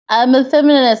I'm a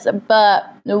feminist, but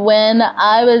when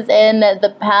I was in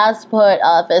the passport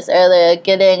office earlier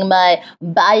getting my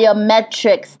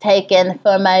biometrics taken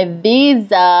for my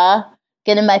visa,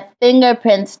 getting my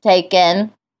fingerprints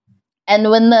taken,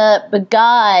 and when the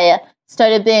guy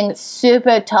started being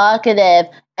super talkative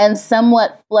and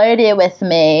somewhat flirty with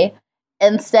me,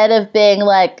 instead of being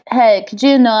like, hey, could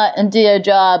you not do your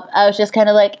job? I was just kind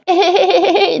of like,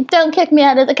 don't kick me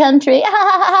out of the country.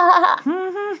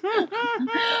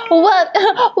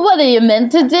 What are you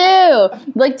meant to do?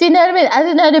 Like, do you know what I mean? I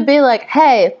didn't know to be like,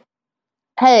 hey,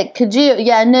 could you,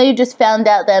 I know you just found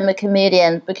out that I'm a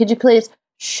comedian, but could you please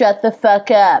shut the fuck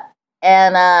up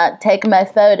and take my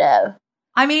photo?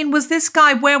 I mean, was this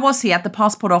guy, where was he? At the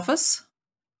passport office?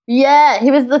 Yeah,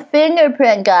 he was the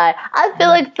fingerprint guy. I feel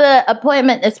like the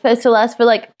appointment is supposed to last for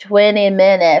like 20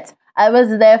 minutes. I was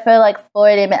there for like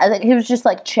 40 minutes. I think he was just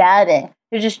like chatting.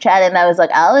 He was just chatting. I was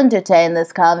like, I'll entertain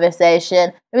this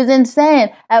conversation. It was insane.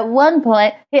 At one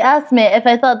point, he asked me if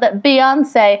I thought that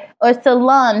Beyonce or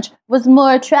Solange was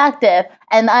more attractive.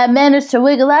 And I managed to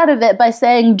wiggle out of it by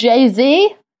saying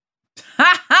Jay-Z.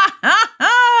 It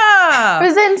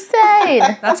was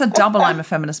insane. That's a double I'm a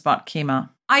feminist but, Kemah.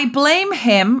 I blame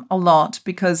him a lot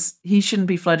because he shouldn't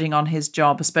be flirting on his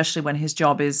job, especially when his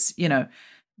job is, you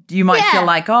might feel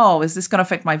like, oh, is this going to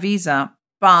affect my visa?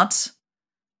 But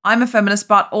I'm a feminist,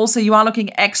 but also you are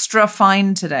looking extra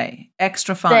fine today.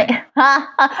 Extra fine.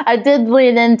 I did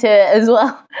lean into it as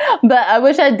well, but I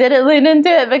wish I didn't lean into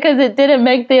it because it didn't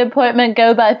make the appointment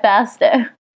go by faster.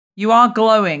 You are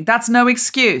glowing. That's no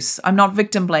excuse. I'm not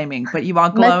victim blaming, but you are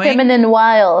glowing. My feminine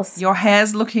wiles. Your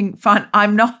hair's looking fine.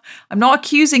 I'm not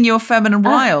accusing you of feminine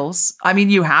wiles. I mean,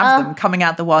 you have them coming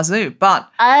out the wazoo,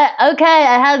 but I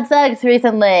had sex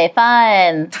recently.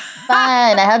 Fine.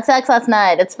 I had sex last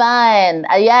night. It's fine.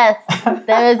 Yes,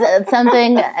 there is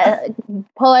something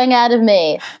pouring out of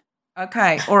me.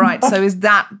 Okay. All right. So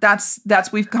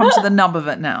that's we've come to the nub of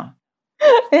it now.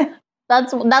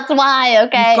 That's why,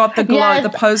 okay? You've got the glow, the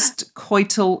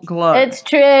post-coital glow. It's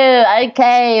true. I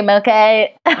came,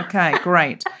 okay? Okay,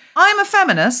 great. I'm a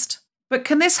feminist, but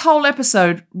can this whole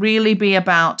episode really be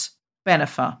about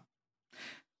Bennifer?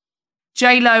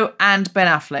 J-Lo and Ben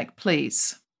Affleck,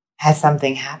 please. Has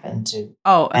something happened to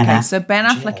okay. So Ben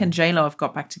Affleck and J-Lo have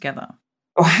got back together.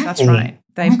 Oh, that's right.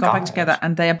 They've got back together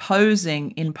and they are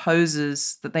posing in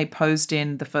poses that they posed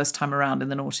in the first time around in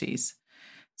the noughties.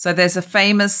 So there's a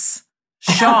famous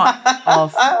shot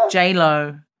of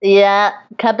J-Lo. Yeah,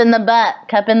 cup in the butt.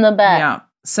 Yeah.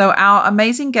 So our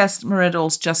amazing guest,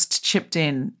 Mridul's just chipped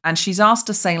in, and she's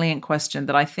asked a salient question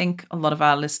that I think a lot of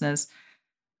our listeners,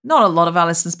 not a lot of our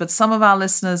listeners, but some of our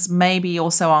listeners may be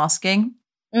also asking,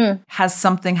 has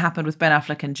something happened with Ben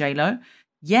Affleck and J-Lo?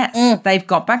 Yes, they've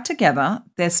got back together.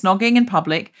 They're snogging in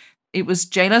public. It was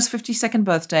J-Lo's 52nd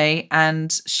birthday,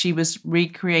 and she was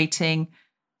recreating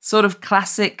sort of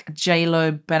classic J-Lo,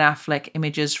 Ben Affleck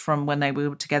images from when they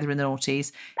were together in the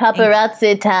noughties.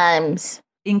 Paparazzi times.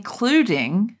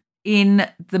 Including in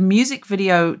the music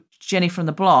video Jenny from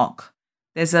the Block,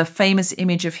 there's a famous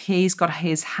image of he's got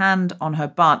his hand on her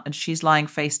butt and she's lying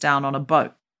face down on a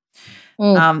boat.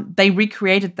 They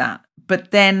recreated that. But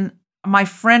then my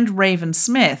friend Raven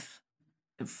Smith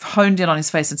honed in on his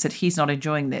face and said he's not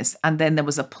enjoying this. And then there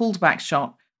was a pulled back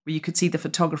shot where you could see the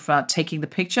photographer taking the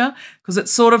picture because it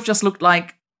sort of just looked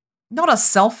like, not a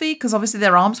selfie, because obviously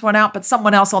their arms went out, but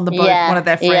someone else on the boat, one of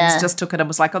their friends just took it and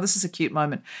was like, oh, this is a cute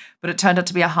moment. But it turned out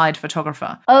to be a Hyde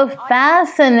photographer. Oh,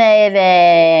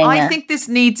 fascinating. I think this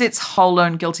needs its whole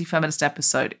own Guilty Feminist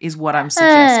episode, is what I'm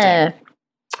suggesting.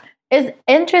 It's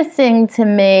interesting to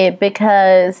me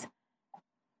because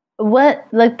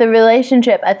the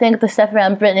relationship, I think the stuff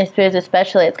around Britney Spears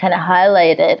especially, it's kind of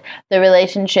highlighted the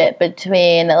relationship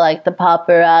between like the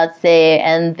paparazzi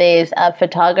and these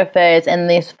photographers and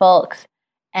these folks.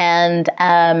 And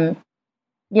I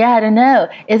don't know.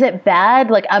 Is it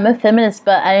bad? Like, I'm a feminist,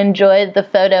 but I enjoyed the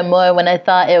photo more when I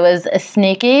thought it was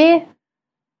sneaky.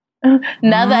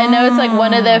 Now that I know it's like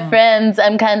one of their friends,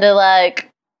 I'm kind of like,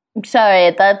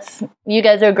 sorry, you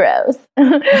guys are gross.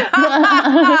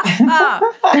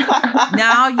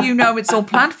 Now you know it's all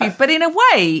planned for you. But in a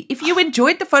way, if you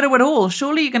enjoyed the photo at all,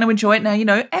 surely you're going to enjoy it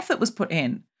now. Effort was put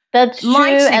in. That's true,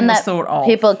 and that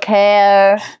people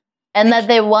care, and that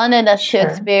they wanted us to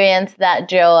experience that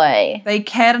joy. They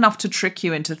cared enough to trick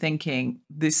you into thinking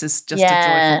this is just a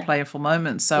joyful, playful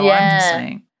moment. So I'm just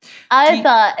saying. I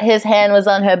thought his hand was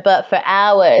on her butt for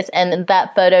hours, and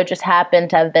that photo just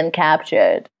happened to have been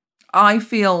captured. I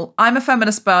feel I'm a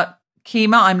feminist, but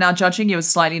Kemah, I'm now judging you as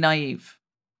slightly naive.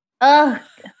 Oh,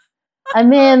 I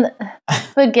mean,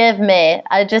 forgive me.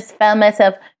 I just found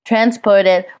myself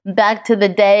transported back to the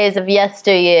days of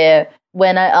yesteryear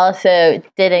when I also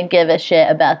didn't give a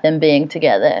shit about them being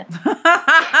together.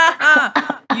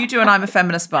 You do, and I'm a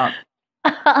feminist, Bob.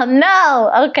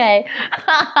 No, okay.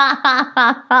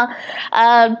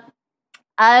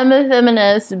 I'm a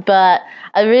feminist, but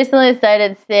I recently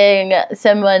started seeing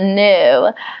someone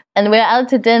new, and we were out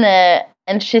to dinner,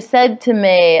 and she said to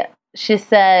me,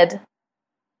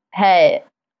 hey,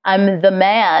 I'm the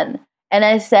man. And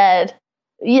I said,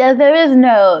 yeah, there is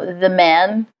no the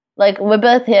man. Like, we're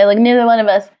both here. Like, neither one of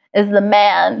us is the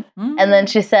man. And then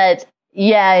she said,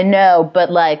 yeah, I know,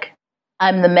 but, like,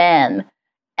 I'm the man.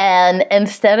 And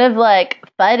instead of, like,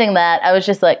 fighting that, I was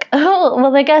just like, oh,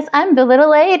 well, I guess I'm the little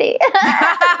lady.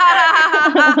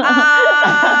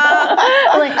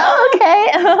 I'm like, oh,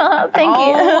 okay. Thank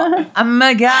you. Oh,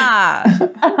 my God.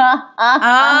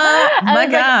 Oh, my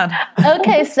God. Like,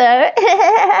 okay, sir.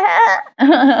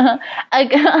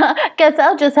 I guess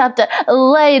I'll just have to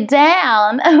lay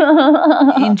down.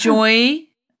 Enjoy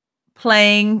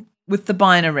playing with the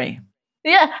binary.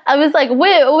 Yeah, I was like,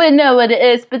 we know what it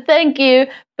is, but thank you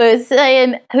for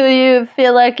saying who you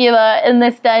feel like you are in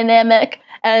this dynamic.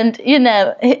 And, you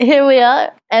know, here we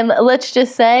are. And let's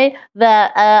just say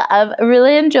that I've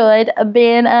really enjoyed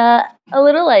being a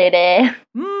little lady.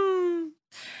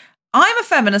 I'm a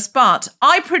feminist, but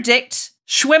I predict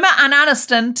Schwimmer and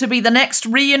Aniston to be the next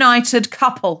reunited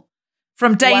couple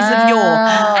from days of yore.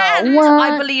 And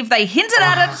I believe they hinted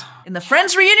at it in the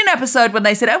Friends reunion episode when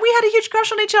they said, oh, we had a huge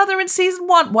crush on each other in season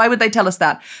 1. Why would they tell us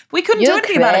that? We couldn't do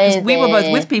anything about it because we were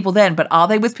both with people then. But are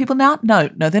they with people now? No,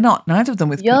 they're not. Neither of them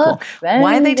with people.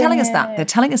 Why are they telling us that? They're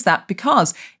telling us that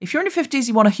because if you're in your 50s,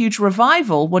 you want a huge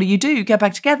revival, what do? You get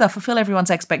back together, fulfill everyone's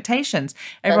expectations.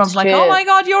 Everyone's like, oh my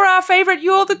God, you're our favorite.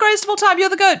 You're the greatest of all time. You're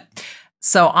the good.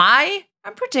 So I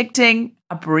am predicting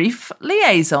a brief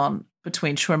liaison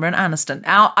between Schwimmer and Aniston.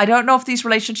 Now, I don't know if these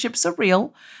relationships are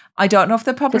real. I don't know if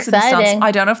they're publicity stunts.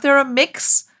 I don't know if they're a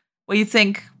mix where you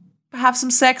think, have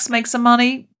some sex, make some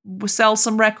money, sell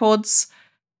some records,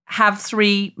 have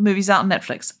 3 movies out on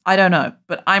Netflix. I don't know.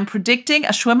 But I'm predicting a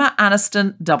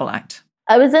Schwimmer-Aniston double act.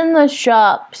 I was in the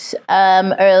shops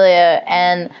earlier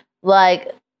and,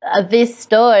 like, these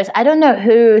stores, I don't know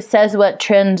who says what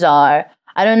trends are.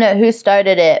 I don't know who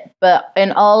started it, but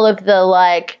in all of the,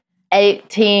 like,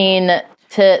 18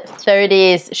 to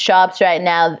 30s shops right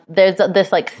now, there's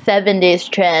this like 70s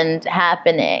trend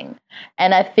happening.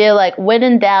 And I feel like when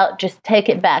in doubt, just take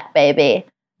it back, baby.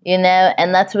 You know,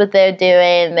 and that's what they're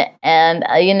doing. And,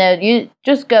 you know, you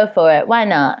just go for it. Why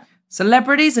not?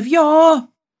 Celebrities of yore.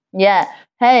 Yeah.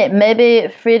 Hey, maybe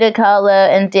Frida Kahlo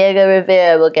and Diego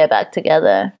Rivera will get back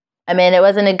together. I mean, it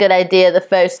wasn't a good idea the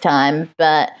first time,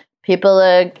 but people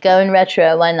are going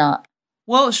retro. Why not?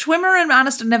 Well, Schwimmer and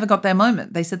Aniston never got their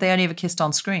moment. They said they only ever kissed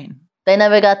on screen. They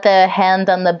never got their hand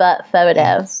on the butt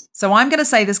photo. So I'm going to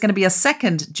say there's going to be a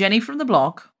second Jenny from the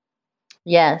block.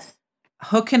 Yes.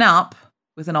 Hooking up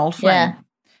with an old friend. Yeah.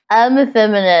 I'm a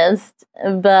feminist,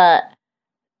 but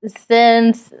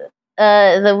since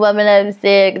the woman I'm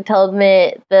seeing told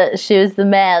me that she was the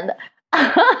man,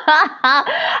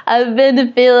 I've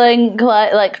been feeling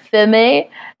quite like femmy.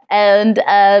 And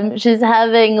she's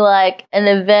having, like, an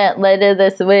event later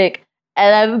this week.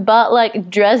 And I've bought, like,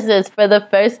 dresses for the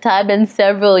first time in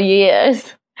several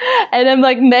years. And I'm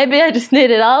like, maybe I just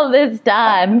needed all this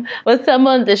time with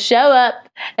someone to show up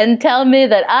and tell me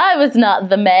that I was not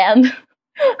the man.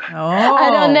 Oh.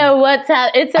 I don't know what's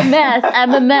happening. It's a mess.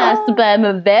 I'm a mess. But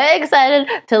I'm very excited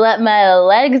to let my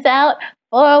legs out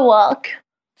for a walk.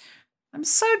 I'm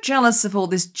so jealous of all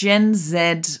this Gen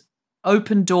Z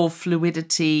open door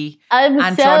fluidity, I'm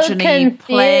androgyny, so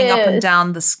playing up and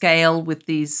down the scale with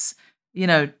these, you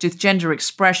know, with gender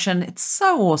expression. It's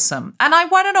so awesome. And I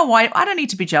don't know why. I don't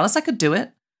need to be jealous. I could do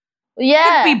it. Yeah.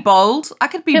 I could be bold.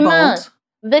 Come on.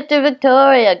 Victor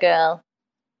Victoria, girl.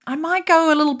 I might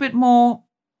go a little bit more.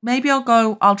 Maybe I'll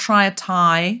try a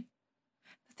tie.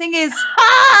 The thing is,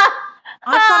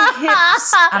 I've got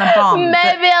hips and a bum.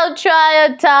 Maybe I'll try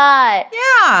a tie.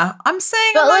 Yeah, I'm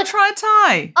saying I might try a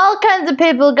tie. All kinds of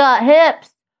people got hips.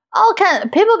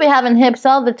 People be having hips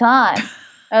all the time.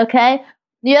 Okay?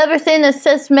 You ever seen a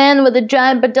cis man with a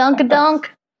giant badunkadunk?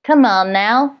 Come on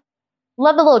now.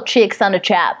 Love the little cheeks on a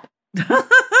chap.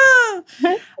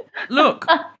 Look,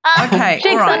 okay,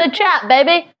 cheeks all right. on a chap,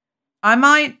 baby. I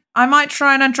might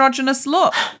try an androgynous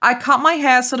look. I cut my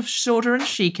hair sort of shorter and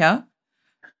chicer.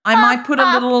 I might put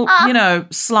a little, you know,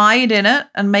 slide in it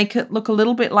and make it look a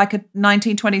little bit like a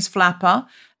 1920s flapper,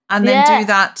 and then do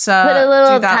that. Put a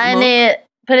little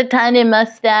put a tiny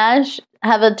mustache.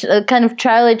 Have a kind of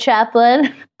Charlie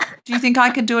Chaplin. Do you think I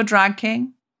could do a drag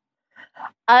king?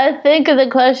 I think the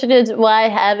question is, why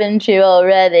haven't you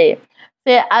already?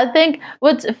 See, I think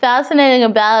what's fascinating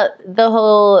about the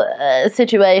whole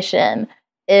situation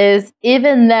is,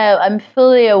 even though I'm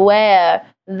fully aware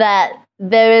that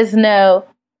there is no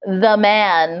the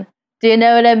man, do you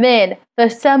know what I mean? For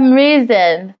some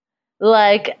reason,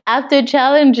 like, after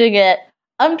challenging it,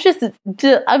 I'm just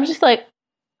like,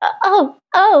 oh,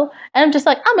 and I'm just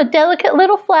like, I'm a delicate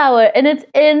little flower, and it's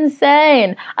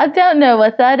insane. I don't know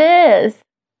what that is.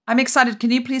 I'm excited.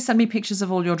 Can you please send me pictures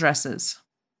of all your dresses?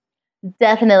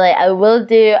 Definitely. I will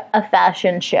do a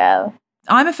fashion show.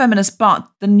 I'm a feminist, but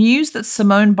the news that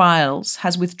Simone Biles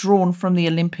has withdrawn from the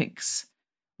Olympics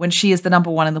when she is the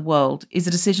number one in the world is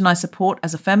a decision I support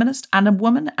as a feminist and a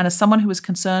woman and as someone who is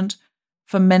concerned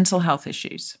for mental health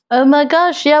issues. Oh my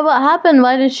gosh, yeah, what happened?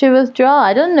 Why did she withdraw?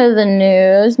 I don't know the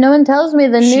news. No one tells me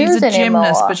the news anymore. She's a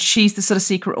gymnast, but she's the sort of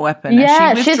secret weapon.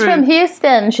 Yeah, she's from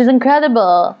Houston. She's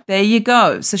incredible. There you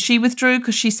go. So she withdrew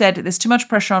because she said, there's too much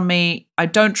pressure on me. I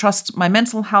don't trust my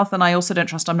mental health, and I also don't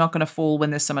trust I'm not going to fall when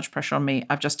there's so much pressure on me.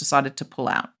 I've just decided to pull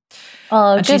out.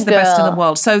 Oh, and she's the best in the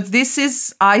world. So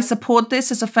I support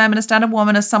this as a feminist and a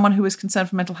woman, as someone who is concerned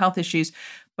for mental health issues,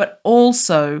 but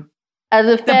also as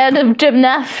a fan of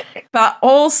gymnastics. But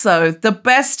also, the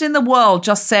best in the world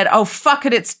just said, oh, fuck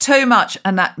it, it's too much.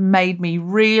 And that made me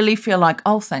really feel like,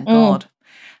 oh, thank God.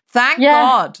 Thank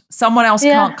God someone else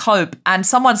can't cope. And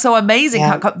someone so amazing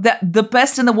can't cope. The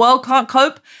best in the world can't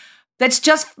cope. That's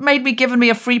just given me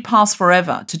a free pass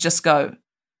forever to just go,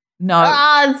 no.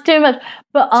 It's too much.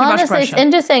 But honestly, it's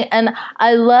interesting. And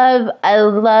I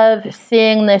love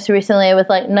seeing this recently with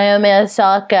like Naomi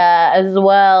Osaka as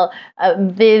well.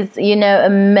 These,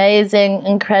 amazing,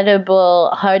 incredible,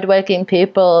 hardworking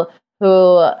people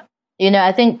who,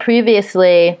 I think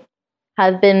previously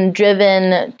have been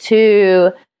driven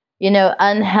to,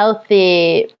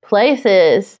 unhealthy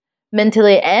places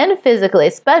mentally and physically,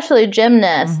 especially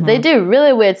gymnasts. Mm-hmm. They do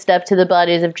really weird stuff to the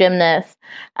bodies of gymnasts.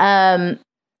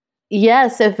 Yeah,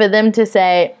 so for them to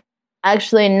say,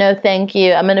 actually, no, thank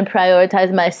you, I'm going to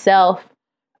prioritize myself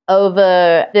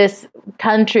over this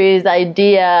country's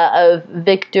idea of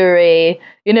victory,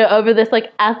 over this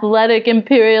like athletic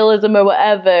imperialism or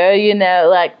whatever,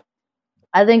 like,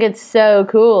 I think it's so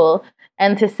cool.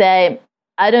 And to say,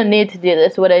 I don't need to do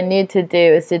this. What I need to do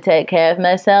is to take care of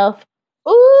myself.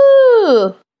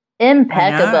 Ooh,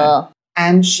 impeccable.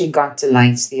 And she got to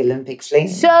light the Olympic flame.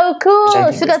 So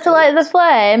cool. She got to light the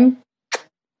flame.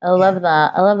 I love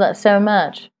that. I love that so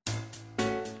much.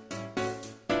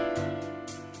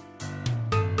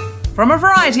 From a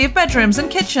variety of bedrooms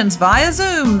and kitchens via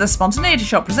Zoom, the Spontaneity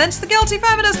Shop presents The Guilty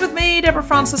Feminist with me, Deborah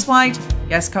Frances-White,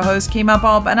 guest co-host Kemah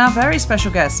Bob, and our very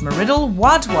special guest, Mridul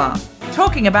Wadhwa,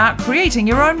 talking about creating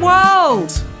your own world.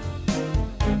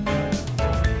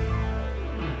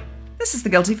 This is The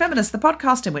Guilty Feminist, the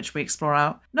podcast in which we explore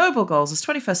our noble goals as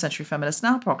 21st century feminists and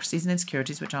our hypocrisies and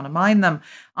insecurities which undermine them.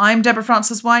 I'm Deborah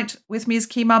Frances-White, with me is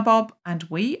Kemah Bob, and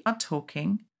we are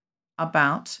talking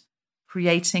about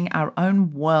creating our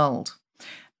own world.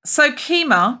 So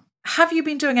Kemah, have you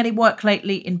been doing any work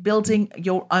lately in building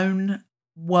your own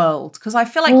world? Because I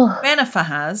feel like Bennifer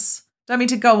has. Don't mean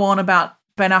to go on about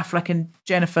Ben Affleck and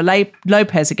Jennifer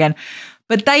Lopez again,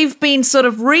 but they've been sort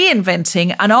of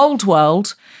reinventing an old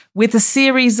world with a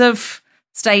series of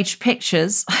staged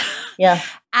pictures. Yeah.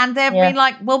 And they've been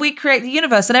like, well, we create the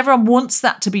universe, and everyone wants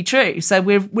that to be true. So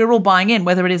we're all buying in,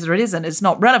 whether it is or it isn't. It's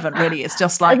not relevant, really. It's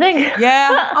just like,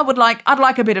 I'd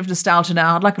like a bit of nostalgia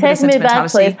now. I'd like a bit of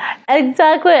sentimentality. Take me back, please.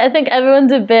 Exactly. I think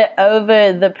everyone's a bit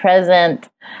over the present,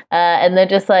 and they're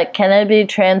just like, can I be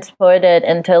transported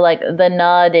into like the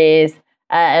noughties?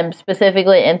 And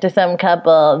specifically into some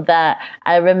couple that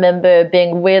I remember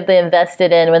being weirdly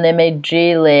invested in when they made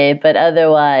Geely, but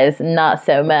otherwise not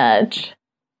so much.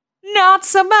 Not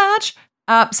so much.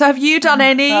 So have you done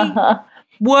any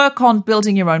work on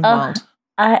building your own world?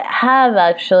 I have,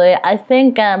 actually. I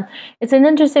think it's an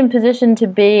interesting position to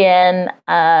be in,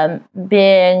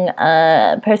 being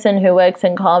a person who works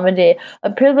in comedy, a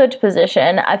privileged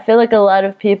position. I feel like a lot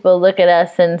of people look at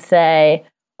us and say,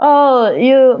 oh,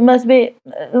 you must be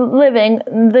living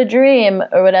the dream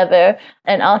or whatever.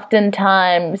 And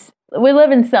oftentimes we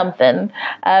live in something.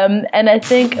 And I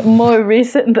think more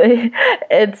recently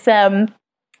it's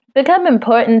become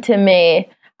important to me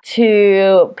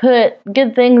to put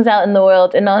good things out in the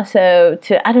world and also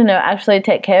to, actually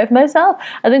take care of myself.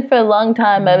 I think for a long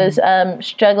time I was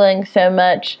struggling so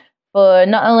much for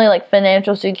not only like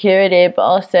financial security, but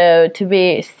also to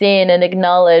be seen and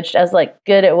acknowledged as like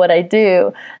good at what I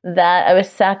do, that I was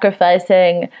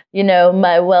sacrificing,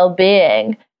 my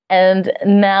well-being. And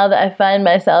now that I find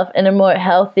myself in a more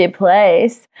healthy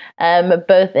place,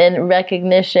 both in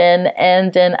recognition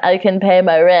and in I can pay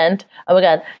my rent. Oh my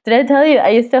God. Did I tell you I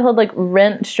used to hold like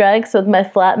rent strikes with my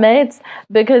flatmates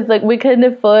because like we couldn't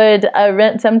afford our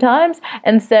rent sometimes.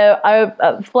 And so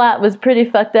our flat was pretty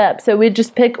fucked up. So we'd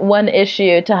just pick one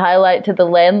issue to highlight to the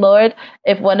landlord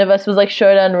if one of us was like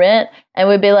short on rent. And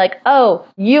we'd be like, oh,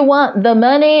 you want the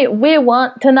money? We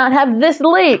want to not have this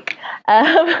leak.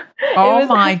 Oh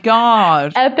my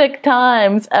God. Epic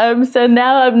times. So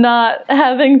now I'm not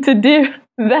having to do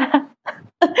that.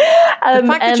 The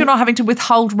fact that you're not having to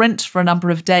withhold rent for a number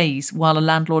of days while a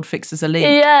landlord fixes a leak.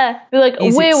 Yeah. Be like,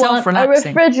 we want a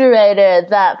refrigerator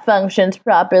that functions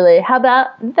properly. How about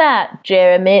that,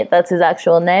 Jeremy? That's his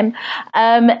actual name.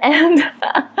 And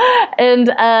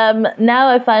now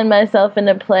I find myself in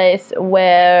a place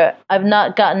where I've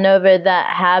not gotten over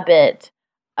that habit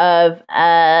of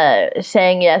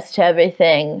saying yes to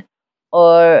everything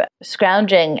or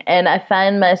scrounging. And I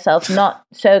find myself not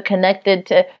so connected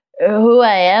to who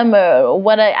I am or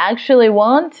what I actually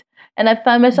want. And I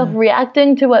find myself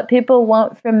reacting to what people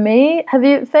want from me. Have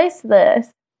you faced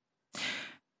this?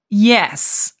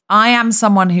 Yes. I am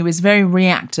someone who is very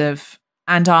reactive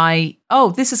and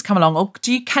this has come along. Or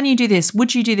can you do this?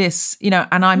 Would you do this?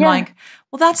 And I'm like,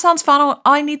 well, that sounds fun. Or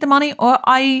I need the money or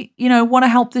I, want to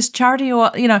help this charity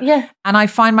or, and I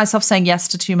find myself saying yes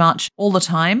to too much all the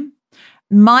time.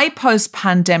 My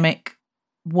post-pandemic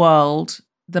world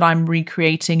that I'm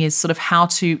recreating is sort of how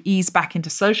to ease back into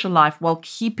social life while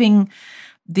keeping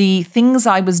the things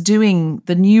I was doing,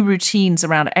 the new routines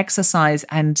around exercise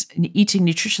and eating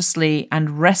nutritiously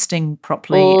and resting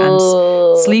properly and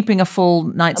sleeping a full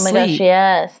night's sleep. Gosh,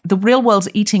 yes. The real world's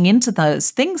eating into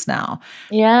those things now.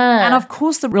 Yeah. And of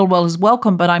course the real world is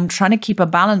welcome, but I'm trying to keep a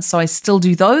balance so I still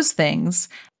do those things.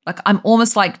 Like I'm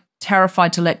almost like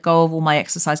terrified to let go of all my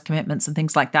exercise commitments and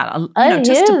things like that.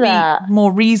 Just to be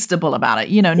more reasonable about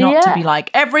it, not to be like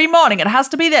every morning it has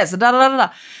to be this, da da da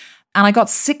da. And I got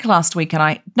sick last week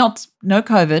and no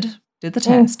COVID, did the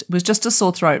test. It was just a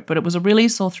sore throat, but it was a really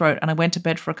sore throat. And I went to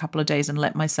bed for a couple of days and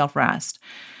let myself rest.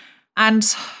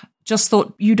 And just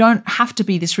thought, you don't have to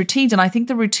be this routine. And I think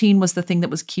the routine was the thing that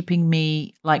was keeping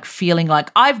me like feeling like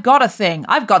I've got a thing,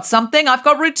 I've got something, I've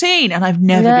got routine, and I've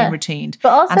never been routined.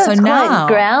 But also it's quite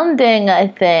grounding, I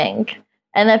think.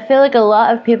 And I feel like a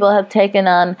lot of people have taken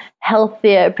on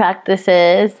healthier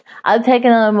practices. I've taken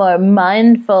on a more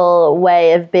mindful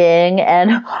way of being.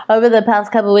 And over the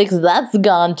past couple of weeks, that's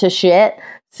gone to shit.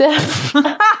 So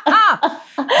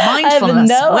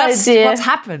mindfulness. What's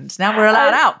happened? Now we're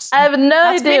allowed out. I have no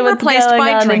idea what's going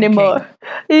on drinking. Anymore.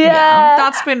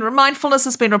 Mindfulness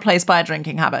has been replaced by a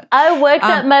drinking habit. I worked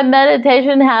up my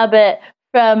meditation habit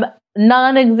from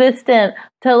non-existent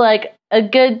to like a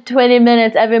good 20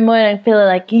 minutes every morning, feeling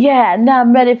like, now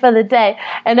I'm ready for the day.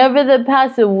 And over the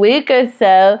past week or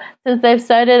so, since they've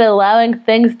started allowing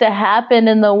things to happen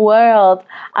in the world,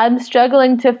 I'm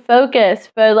struggling to focus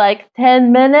for like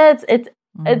 10 minutes. It's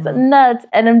nuts.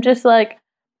 And I'm just like,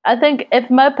 I think if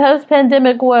my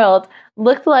post-pandemic world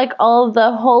looked like all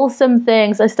the wholesome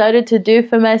things I started to do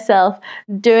for myself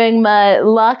during my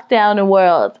lockdown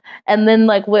world, and then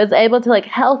like was able to like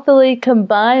healthily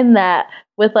combine that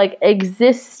with like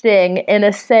existing in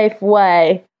a safe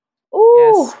way.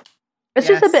 Ooh, it's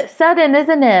just a bit sudden,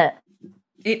 isn't it?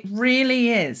 It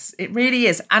really is. It really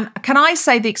is. And can I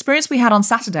say the experience we had on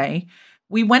Saturday,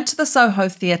 we went to the Soho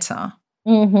Theatre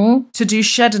to do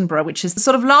Edinburgh, which is the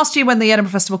sort of last year when the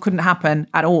Edinburgh Festival couldn't happen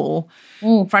at all.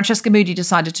 Francesca Moody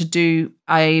decided to do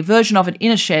a version of it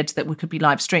in a shed that could be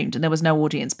live streamed, and there was no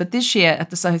audience. But this year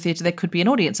at the Soho Theatre, there could be an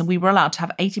audience, and we were allowed to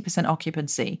have 80%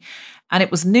 occupancy. And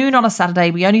it was noon on a Saturday.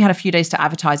 We only had a few days to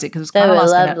advertise it because it was kind of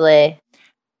last minute. Lovely.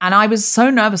 And I was so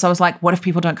nervous. I was like, what if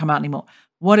people don't come out anymore?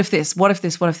 What if this? What if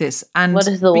this? What if this? And what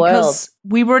is the because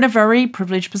we were in a very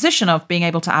privileged position of being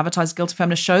able to advertise Guilty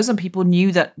Feminist shows, and people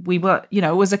knew that we were,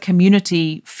 it was a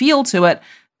community feel to it.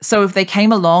 So if they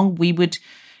came along, we would,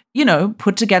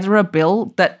 put together a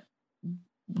bill that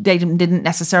they didn't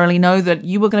necessarily know that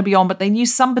you were going to be on, but they knew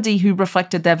somebody who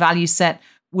reflected their value set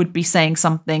would be saying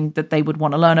something that they would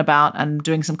want to learn about and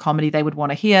doing some comedy they would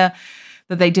want to hear,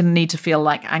 that they didn't need to feel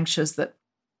like anxious that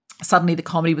suddenly the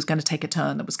comedy was going to take a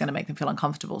turn that was going to make them feel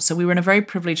uncomfortable. So we were in a very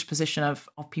privileged position of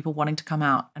people wanting to come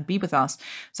out and be with us.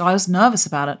 So I was nervous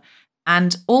about it.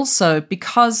 And also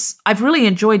because I've really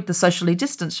enjoyed the socially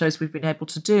distanced shows we've been able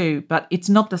to do, but it's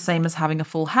not the same as having a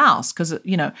full house because,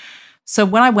 so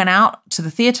when I went out to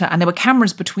the theatre and there were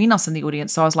cameras between us and the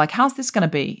audience, so I was like, how's this going to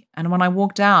be? And when I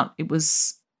walked out, it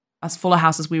was as full a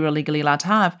house as we were legally allowed to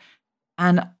have.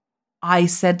 And I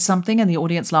said something and the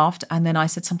audience laughed, and then I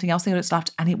said something else, the audience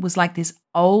laughed, and it was like this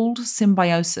old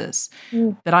symbiosis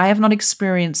that I have not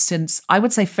experienced since, I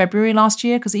would say, February last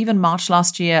year, because even March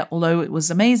last year, although it was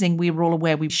amazing, we were all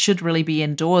aware we should really be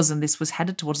indoors and this was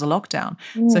headed towards a lockdown.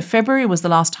 So February was the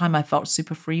last time I felt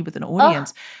super free with an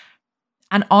audience.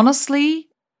 And honestly,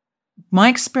 my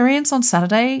experience on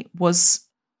Saturday was,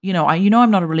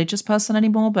 I'm not a religious person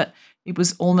anymore, but it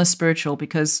was almost spiritual,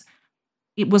 because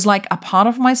it was like a part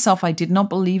of myself I did not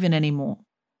believe in anymore.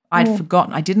 I'd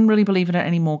forgotten. I didn't really believe in it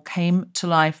anymore, came to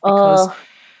life, because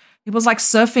it was like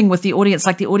surfing with the audience.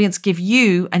 Like the audience give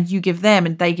you and you give them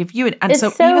and they give you. And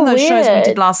so even those shows we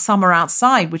did last summer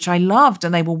outside, which I loved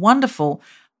and they were wonderful,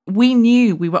 we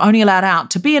knew we were only allowed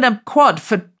out to be in a quad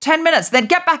for 10 minutes, then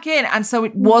get back in. And so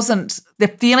it wasn't the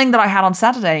feeling that I had on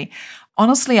Saturday.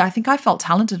 Honestly, I think I felt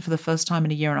talented for the first time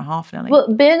in a year and a half, Nelly.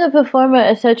 Well, being a performer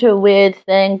is such a weird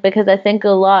thing, because I think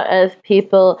a lot of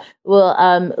people will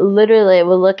literally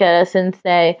will look at us and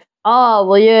say, oh,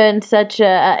 well, you're in such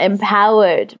a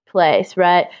empowered place,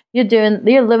 right? You're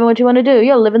living what you want to do.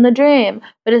 You're living the dream.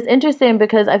 But it's interesting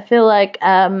because I feel like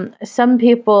some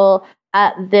people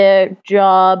at their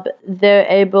job, they're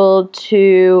able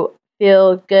to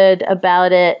feel good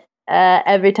about it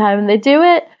every time they do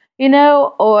it.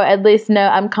 Or at least know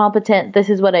I'm competent. This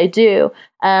is what I do.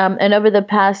 And over the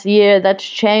past year, that's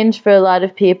changed for a lot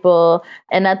of people.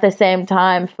 And at the same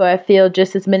time, for I feel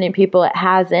just as many people, it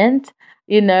hasn't.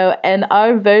 And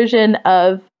our version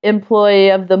of employee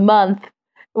of the month,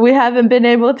 we haven't been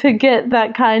able to get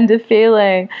that kind of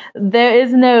feeling. There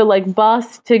is no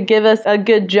boss to give us a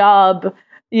good job.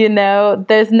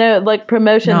 There's no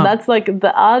promotion. No. That's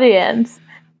the audience.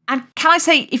 And can I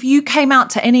say, if you came out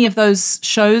to any of those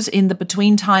shows in the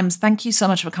between times, thank you so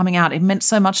much for coming out. It meant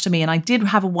so much to me, and I did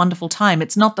have a wonderful time.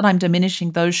 It's not that I'm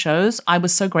diminishing those shows. I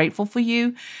was so grateful for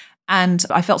you, and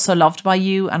I felt so loved by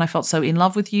you, and I felt so in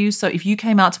love with you. So if you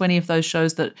came out to any of those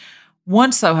shows that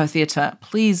weren't Soho Theatre,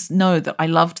 please know that I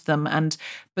loved them.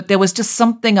 But there was just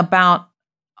something about,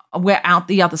 we're out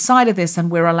the other side of this,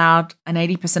 and we're allowed an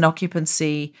 80%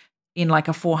 occupancy in a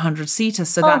 400-seater.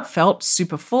 So that felt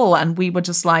super full. And we were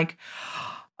just it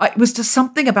was just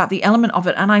something about the element of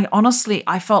it. And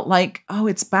I felt like,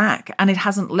 it's back and it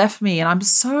hasn't left me. And I'm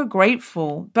so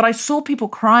grateful. But I saw people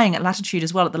crying at Latitude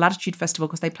as well, at the Latitude Festival,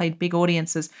 because they played big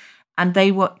audiences. And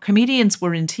comedians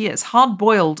were in tears.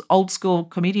 Hard-boiled, old-school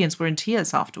comedians were in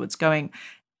tears afterwards going,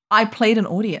 I played an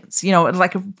audience.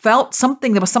 It felt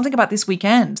something. There was something about this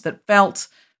weekend that felt...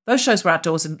 Those shows were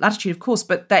outdoors in Latitude, of course,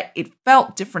 but it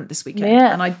felt different this weekend.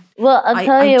 Yeah. And I'm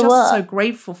just so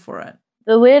grateful for it.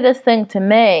 The weirdest thing to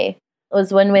me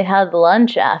was when we had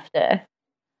lunch after.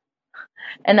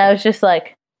 And I was just that's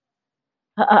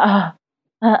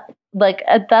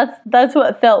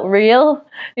what felt real,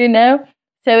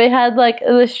 So we had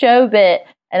the show bit,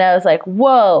 and I was like,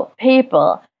 whoa,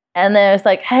 people. And then it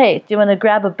was hey, do you want to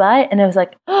grab a bite? And it was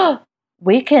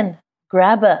we can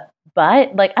grab a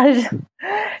bite.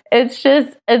 It's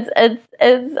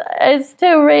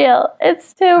too real.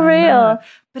 It's too real.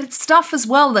 But it's stuff as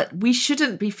well that we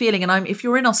shouldn't be feeling. And if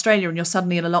you're in Australia and you're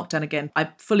suddenly in a lockdown again, I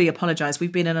fully apologize.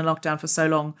 We've been in a lockdown for so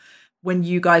long. When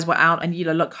you guys were out, and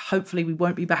look, hopefully we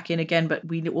won't be back in again, but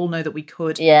we all know that we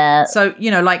could. Yeah. So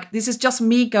this is just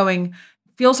me going.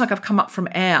 Feels like I've come up from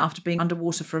air after being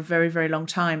underwater for a very, very long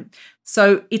time.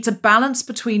 So it's a balance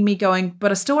between me going,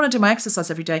 but I still want to do my exercise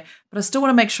every day, but I still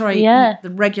want to make sure I eat the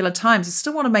regular times. I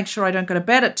still want to make sure I don't go to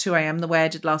bed at 2 a.m. the way I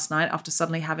did last night after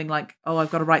suddenly having I've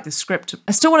got to write this script.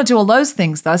 I still want to do all those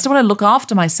things, though. I still want to look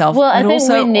after myself. Well, I think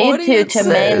we need to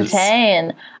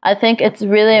maintain. I think it's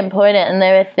really important, and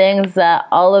there are things that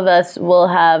all of us will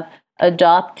have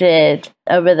adopted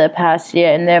over the past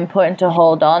year, and they're important to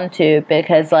hold on to,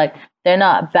 because they're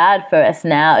not bad for us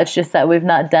now. It's just that we've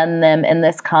not done them in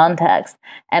this context.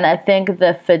 And I think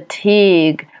the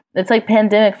fatigue, it's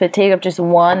pandemic fatigue of just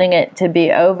wanting it to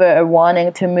be over or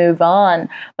wanting to move on.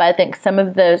 But I think some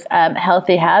of those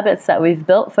healthy habits that we've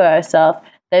built for ourselves,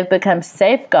 they've become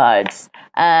safeguards,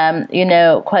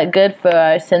 quite good for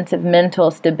our sense of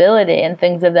mental stability and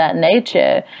things of that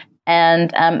nature.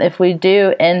 And if we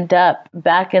do end up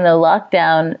back in the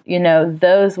lockdown,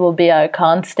 those will be our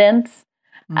constants.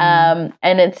 And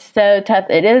it's so tough.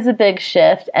 It is a big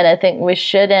shift, and I think we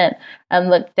shouldn't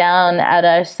look down at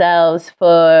ourselves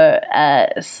for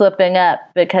slipping up,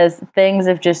 because things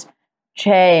have just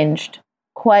changed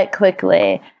quite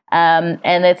quickly. And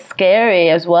it's scary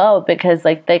as well, because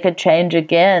they could change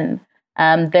again.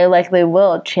 They likely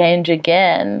will change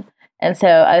again. And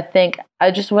so I think I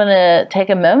just want to take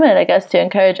a moment, I guess, to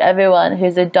encourage everyone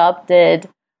who's adopted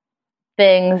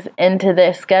things into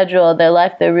their schedule, their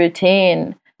life, their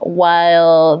routine,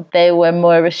 while they were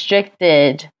more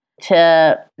restricted,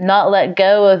 to not let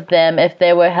go of them if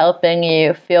they were helping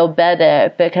you feel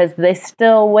better, because they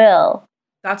still will.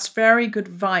 That's very good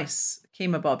advice,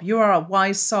 Kemah Bob. You are a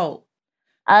wise soul.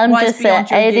 I'm Wise just an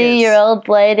 80-year-old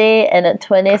lady in a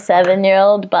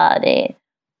 27-year-old body.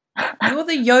 You're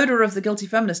the Yoda of the Guilty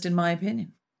Feminist, in my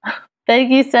opinion.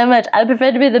 Thank you so much. I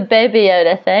prefer to be the baby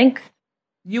Yoda, thanks.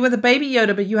 You are the baby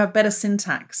Yoda, but you have better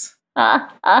syntax.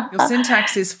 Your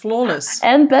syntax is flawless,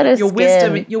 and better your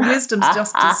skin. Your wisdom's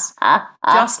just as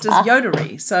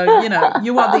Yodery. So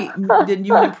you are the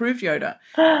new and improved Yoda.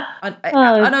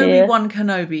 An Obi-Wan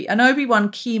Kenobi, an Obi-Wan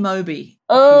Kemobi.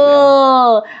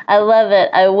 Oh, I love it.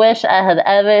 I wish I had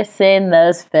ever seen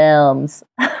those films.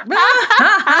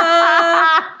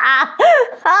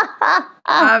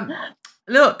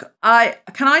 Look,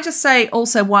 can I just say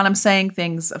also, while I'm saying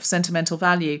things of sentimental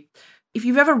value, if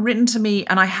you've ever written to me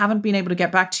and I haven't been able to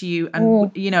get back to you,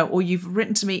 and or you've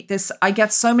written to me, I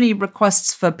get so many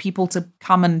requests for people to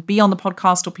come and be on the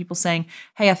podcast, or people saying,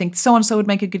 hey, I think so and so would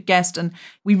make a good guest, and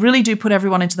we really do put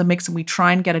everyone into the mix and we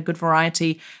try and get a good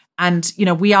variety. And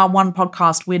we are one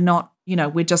podcast. We're not,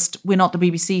 we're not the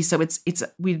BBC, so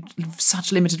we have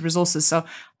such limited resources. So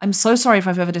I'm so sorry if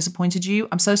I've ever disappointed you.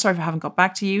 I'm so sorry if I haven't got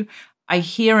back to you. I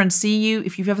hear and see you.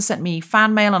 If you've ever sent me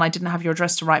fan mail and I didn't have your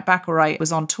address to write back, or I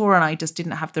was on tour and I just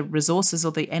didn't have the resources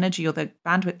or the energy or the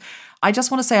bandwidth, I just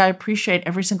want to say I appreciate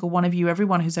every single one of you,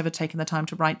 everyone who's ever taken the time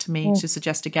to write to me to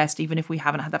suggest a guest, even if we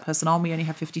haven't had that person on. We only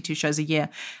have 52 shows a year,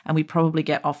 and we probably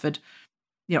get offered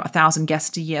 1,000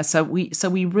 guests a year.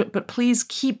 But please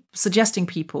keep suggesting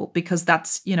people, because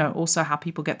that's, also how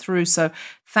people get through. So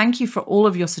thank you for all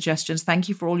of your suggestions. Thank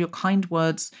you for all your kind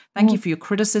words. Thank you for your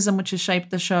criticism, which has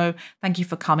shaped the show. Thank you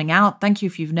for coming out. Thank you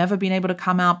if you've never been able to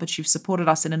come out, but you've supported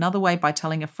us in another way by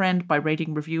telling a friend, by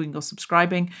rating, reviewing, or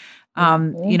subscribing.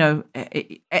 Thank you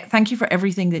for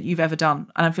everything that you've ever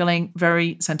done. And I'm feeling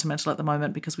very sentimental at the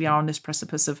moment, because we are on this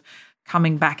precipice of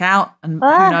coming back out, and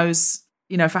who knows,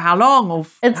 for how long, or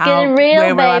getting real,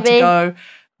 where we're allowed baby. to go,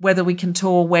 whether we can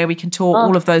tour, where we can tour,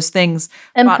 all of those things.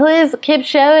 And please keep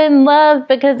showing love,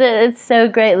 because it's so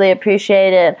greatly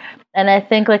appreciated. And I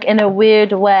think, in a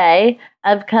weird way,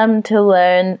 I've come to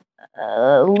learn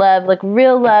love,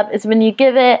 real love is when you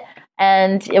give it,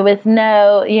 and with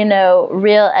no,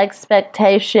 real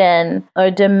expectation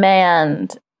or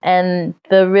demand. And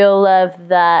the real love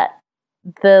that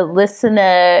the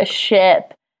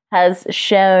listenership has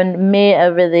shown me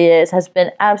over the years has been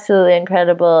absolutely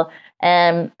incredible.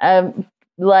 And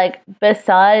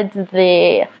besides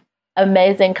the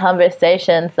amazing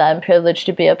conversations that I'm privileged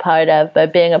to be a part of by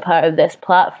being a part of this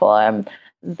platform,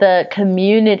 the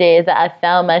community that I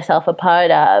found myself a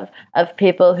part of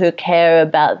people who care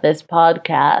about this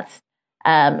podcast,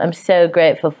 I'm so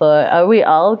grateful for. Are we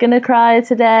all going to cry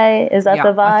today? Is that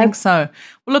the vibe? I think so.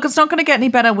 Well, look, it's not going to get any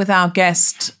better with our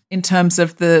guest in terms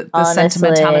of the Honestly.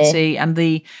 sentimentality and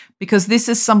because this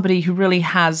is somebody who really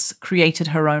has created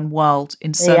her own world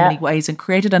in so many ways, and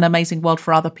created an amazing world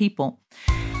for other people.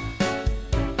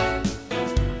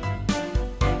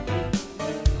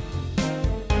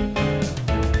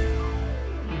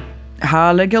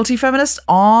 Hello, Guilty Feminist.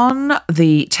 On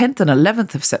the 10th and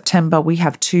 11th of September, we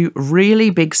have two really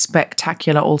big,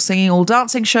 spectacular, all singing, all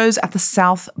dancing shows at the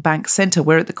Southbank Centre.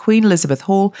 We're at the Queen Elizabeth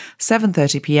Hall,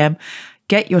 7:30 p.m.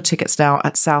 Get your tickets now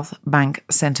at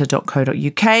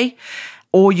southbankcentre.co.uk,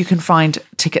 or you can find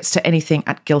tickets to anything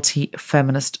at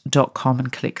guiltyfeminist.com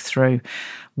and click through.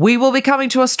 We will be coming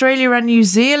to Australia and New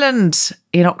Zealand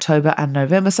in October and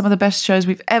November. Some of the best shows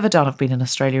we've ever done have been in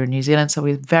Australia and New Zealand, so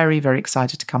we're very, very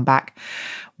excited to come back.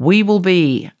 We will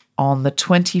be on the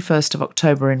 21st of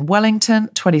October in Wellington,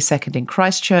 22nd in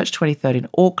Christchurch, 23rd in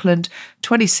Auckland,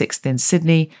 26th in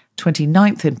Sydney,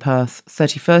 29th in Perth,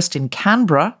 31st in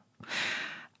Canberra,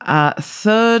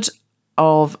 3rd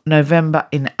of November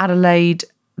in Adelaide,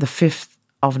 the 5th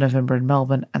of November in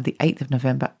Melbourne, and the 8th of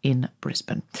November in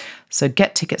Brisbane. So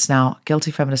get tickets now,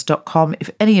 guiltyfeminist.com.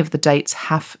 If any of the dates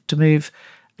have to move,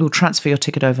 we'll transfer your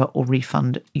ticket over or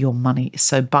refund your money.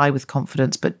 So buy with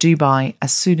confidence, but do buy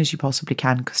as soon as you possibly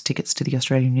can, because tickets to the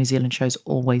Australian and New Zealand shows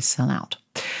always sell out.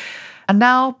 And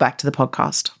now back to the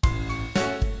podcast.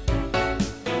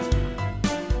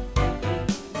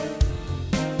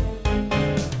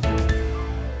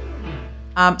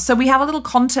 So we have a little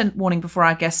content warning before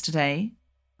our guest today,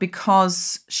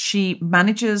 because she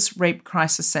manages rape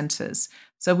crisis centres.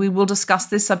 So we will discuss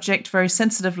this subject very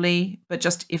sensitively, but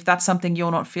just if that's something you're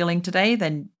not feeling today,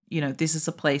 then, this is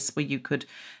a place where you could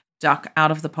duck out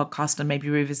of the podcast and maybe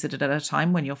revisit it at a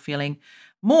time when you're feeling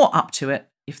more up to it,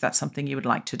 if that's something you would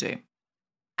like to do.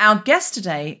 Our guest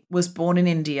today was born in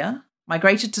India.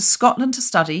 migrated to Scotland to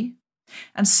study,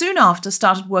 and soon after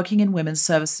started working in women's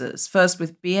services, first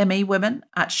with BME Women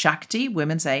at Shakti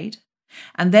Women's Aid,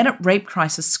 and then at Rape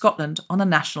Crisis Scotland on a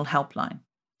national helpline.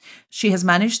 She has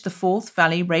managed the Forth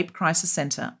Valley Rape Crisis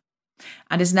Centre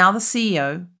and is now the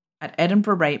CEO at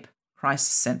Edinburgh Rape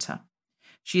Crisis Centre.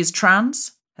 She is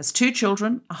trans, has 2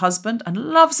 children, a husband, and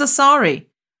loves a sari.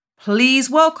 Please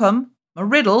welcome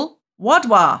Mridul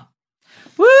Wadhwa.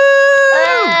 Woo!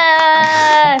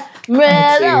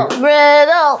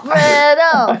 Mridul.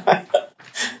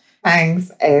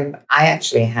 Thanks. I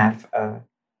actually have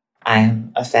I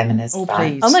am a feminist. Oh,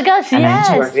 please. Oh my gosh, and yes.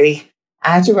 I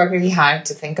had to work really hard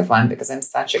to think of one because I'm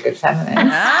such a good feminist.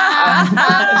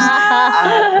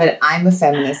 But I'm a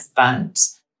feminist, but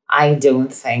I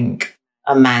don't think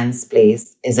a man's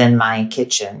place is in my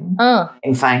kitchen.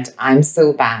 In fact, I'm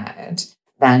so bad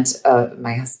that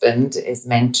my husband is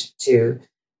meant to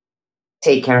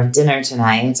take care of dinner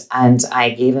tonight, and I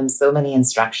gave him so many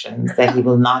instructions that he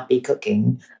will not be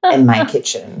cooking in my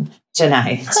kitchen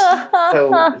tonight.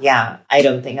 So yeah, I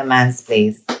don't think a man's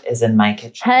place is in my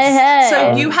kitchen. Hey.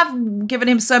 So you have given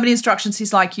him so many instructions,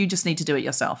 he's like, you just need to do it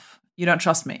yourself. You don't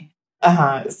trust me.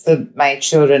 So my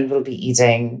children will be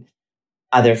eating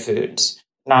other food,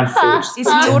 not food. Is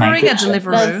he ordering a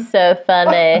Deliveroo? That's so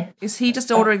funny. Is he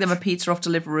just ordering them a pizza off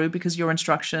Deliveroo because your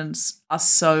instructions are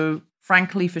so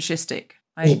frankly fascistic?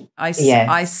 I see.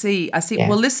 Yes.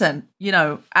 Well, listen,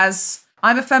 as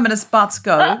I'm a feminist, but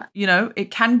go, it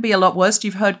can be a lot worse.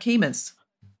 You've heard Kemah's.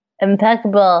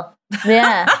 Impeccable.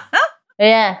 Yeah.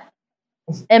 Yeah.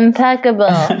 Impeccable.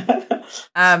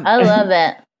 I love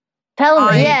it.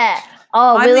 Tell me, yeah.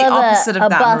 Oh, I'm we the love opposite a of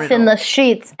that, bus Mridul. in the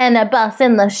streets and a bus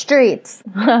in the streets.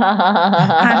 So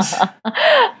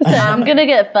I'm going to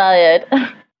get fired.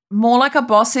 More like a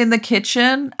boss in the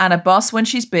kitchen and a boss when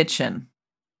she's bitching.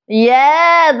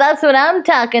 Yeah, that's what I'm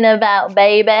talking about,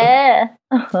 baby.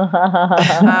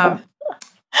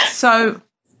 So,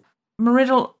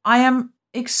 Mridul, I am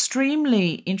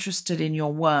extremely interested in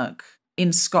your work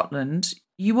in Scotland.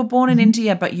 You were born in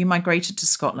India, but you migrated to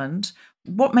Scotland.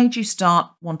 What made you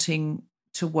start wanting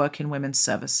to work in women's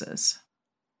services?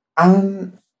 I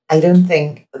don't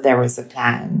think there was a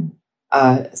plan.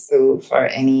 So for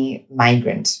any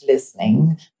migrant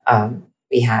listening,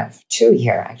 we have 2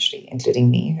 here, actually, including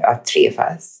me, 3 of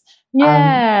us.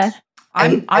 Yeah.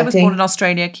 I was born in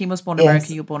Australia. Kim was born in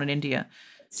America. You were born in India.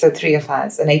 So 3 of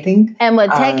us. And I think... And we're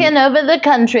taking over the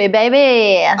country,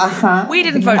 baby. We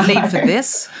didn't vote Leave for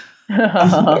this.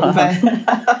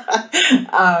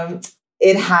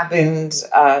 It happened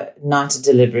not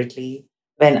deliberately.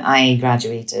 When I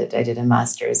graduated, I did a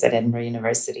master's at Edinburgh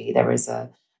University. There was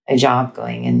a job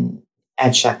going in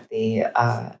at Shakti,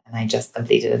 and I just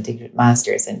completed a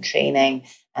master's in training,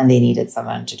 and they needed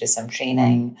someone to do some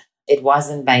training. It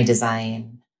wasn't by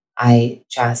design. I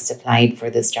just applied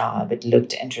for this job. It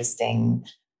looked interesting.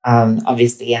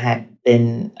 Obviously, I had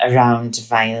been around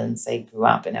violence. I grew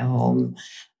up in a home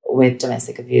with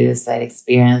domestic abuse. I'd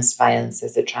experienced violence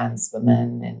as a trans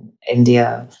woman in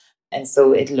India. And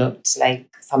so it looked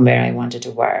like somewhere I wanted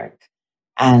to work.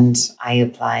 And I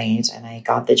applied and I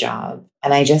got the job.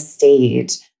 And I just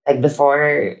stayed. Like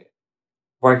before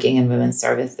working in women's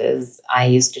services, I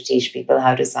used to teach people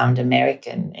how to sound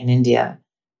American in India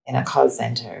in a call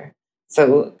center.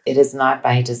 So it is not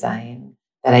by design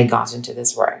that I got into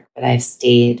this work, but I've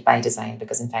stayed by design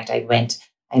because in fact I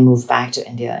moved back to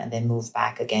India and then moved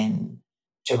back again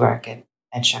to work at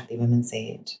Shakti Women's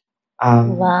Aid.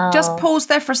 Wow. Just pause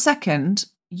there for a second.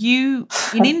 You,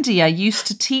 in India, used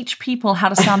to teach people how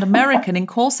to sound American in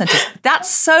call centers. That's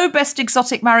so Best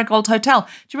Exotic Marigold Hotel. Do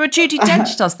you remember Judi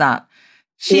Dench does that?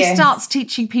 She starts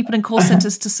teaching people in call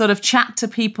centers to sort of chat to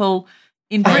people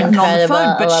in Britain on the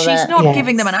phone, but she's not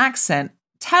giving them an accent.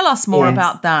 Tell us more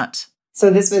about that. So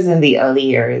this was in the early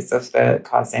years of the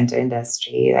call center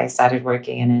industry. I started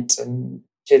working in it in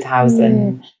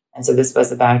 2000. And so this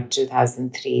was about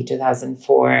 2003,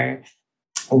 2004,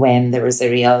 when there was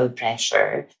a real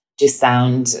pressure to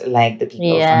sound like the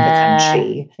people from the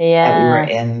country that we were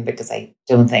in, because I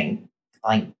don't think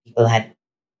people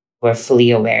were fully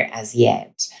aware as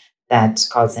yet that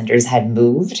call centers had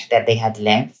moved, that they had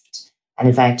left. And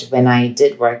in fact, when I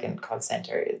did work in call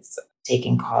centers,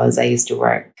 taking calls, I used to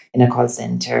work in a call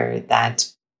center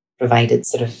that provided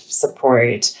sort of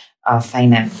support,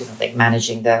 finance, like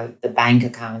managing the bank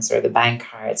accounts or the bank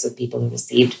cards of people who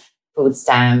received food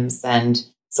stamps and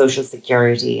Social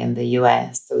Security in the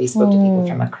US. So we spoke to people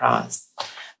from across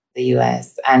the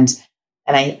US. And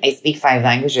I speak 5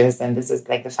 languages, and this is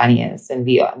like the funniest. And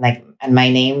and my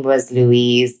name was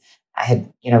Louise.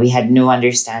 We had no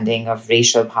understanding of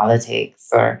racial politics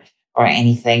or or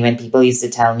anything. When people used to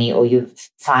tell me, "Oh, you're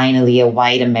finally a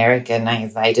white American,"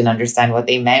 I didn't understand what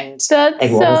they meant. That's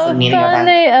like, what so was the meaning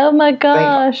funny. of that? Oh my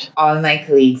gosh. Like, all my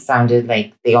colleagues sounded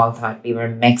like they all thought we were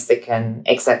Mexican,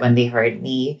 except when they heard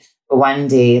me. But one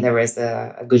day there was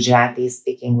a Gujarati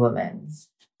speaking woman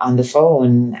on the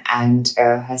phone, and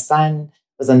her son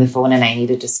was on the phone, and I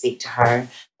needed to speak to her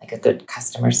like a good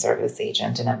customer service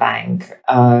agent in a bank.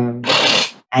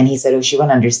 And he said, "Oh, she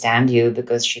won't understand you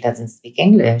because she doesn't speak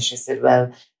English." I said,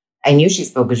 "Well, I knew she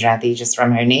spoke Gujarati just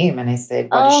from her name." And I said,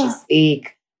 "What does she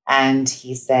speak?" And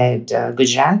he said,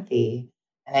 "Gujarati."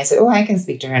 And I said, "Oh, I can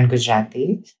speak to her in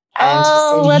Gujarati." And he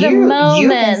said, you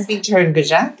can speak to her in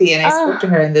Gujarati. And I spoke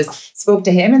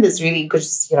to him in this really good,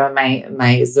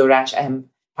 my Zoroastrian, I'm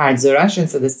part Zoroastrian,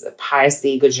 so this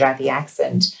Parsi Gujarati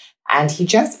accent. And he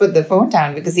just put the phone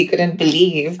down because he couldn't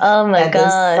believe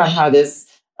that this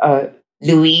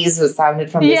Louise, who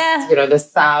sounded from the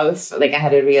South, like I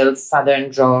had a real Southern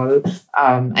drawl.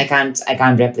 I can't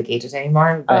replicate it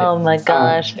anymore. But, oh my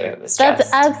gosh, that's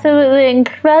absolutely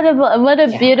incredible, and what a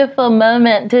beautiful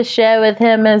moment to share with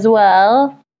him as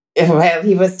well. Well,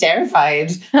 he was terrified.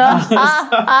 He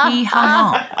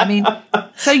hung up. I mean,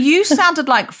 so you sounded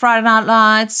like Friday Night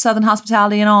Lights, Southern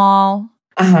Hospitality, and all.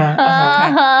 Oh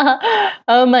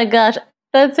my gosh.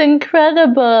 That's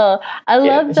incredible. I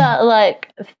love that,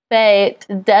 like, fate,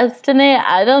 destiny.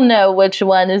 I don't know which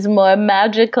one is more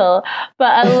magical,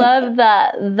 but I love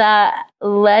that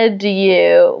led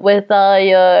you with all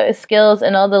your skills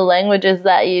and all the languages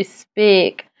that you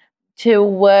speak to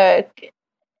work.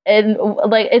 And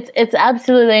like, it's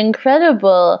absolutely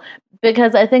incredible,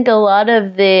 because I think a lot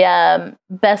of the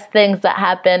best things that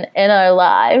happen in our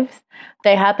lives,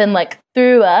 they happen like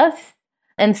through us,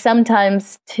 and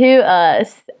sometimes to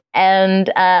us. And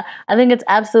I think it's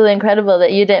absolutely incredible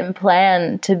that you didn't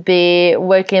plan to be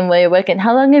working where you're working.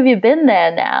 How long have you been there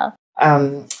now?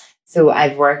 So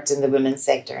I've worked in the women's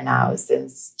sector now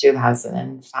since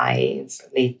 2005,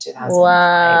 late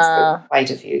 2005, so quite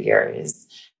a few years.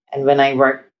 And when I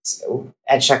worked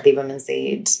at Shakti Women's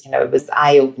Aid, it was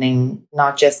eye-opening,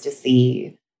 not just to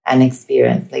see and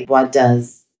experience, like, what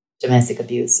does domestic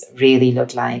abuse really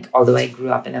look like, although I grew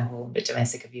up in a home with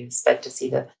domestic abuse, but to see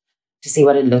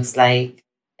what it looks like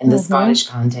in the Scottish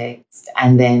context,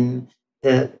 and then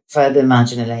the further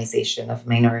marginalization of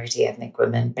minority ethnic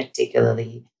women,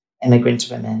 particularly immigrant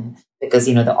women, because,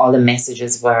 all the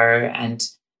messages were, and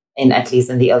at least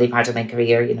in the early part of my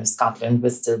career, Scotland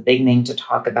was still beginning to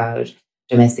talk about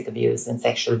domestic abuse and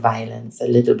sexual violence a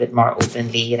little bit more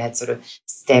openly. It had sort of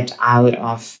stepped out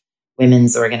of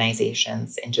women's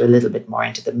organizations into a little bit more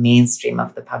into the mainstream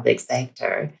of the public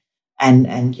sector.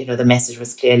 And the message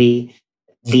was clearly,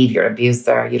 leave your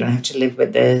abuser. You don't have to live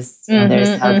with this.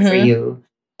 There's help for you.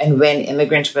 And when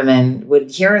immigrant women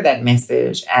would hear that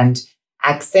message and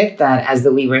accept that as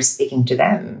though we were speaking to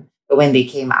them, but when they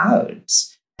came out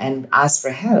and asked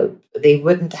for help, they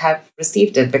wouldn't have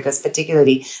received it, because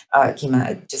particularly,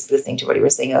 Kemah, just listening to what you were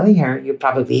saying earlier, you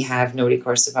probably have no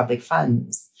recourse to public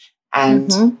funds.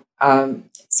 And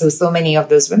so many of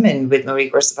those women with no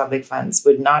recourse to public funds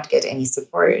would not get any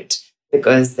support,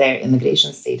 because their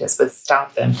immigration status would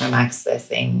stop them from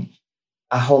accessing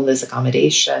a homeless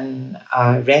accommodation,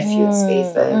 refuge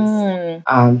spaces,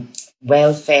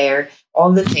 welfare,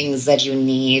 all the things that you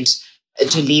need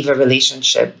to leave a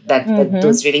relationship, that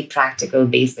those really practical,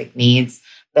 basic needs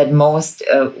that most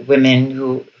women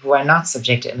who are not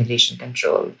subject to immigration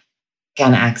control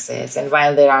can access. And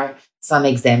while there are some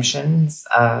exemptions,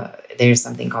 there's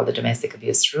something called the domestic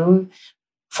abuse rule.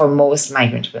 For most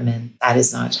migrant women, that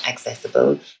is not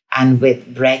accessible. And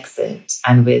with Brexit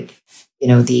and with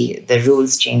the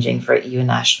rules changing for EU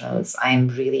nationals, I'm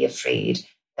really afraid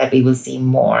that we will see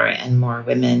more and more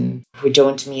women who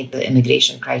don't meet the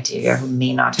immigration criteria, who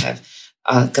may not have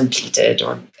completed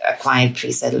or acquired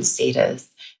pre-settled status,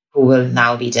 who will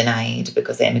now be denied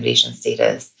because their immigration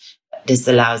status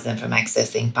disallows them from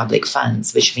accessing public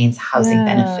funds, which means housing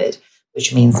benefit,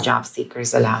 which means job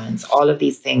seekers allowance, all of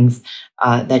these things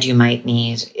that you might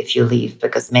need if you leave,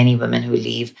 because many women who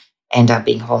leave end up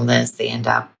being homeless. They end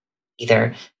up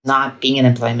either not being in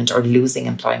employment or losing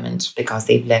employment because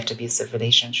they've left abusive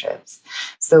relationships.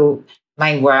 So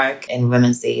my work in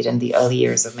women's aid in the early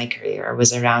years of my career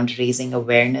was around raising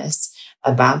awareness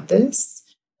about this.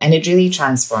 And it really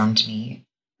transformed me.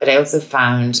 But I also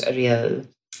found a real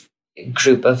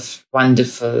group of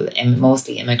wonderful and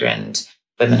mostly immigrant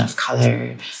women of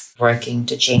color working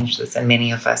to change this. And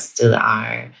many of us still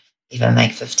are, even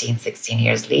like 15, 16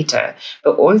 years later.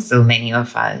 But also many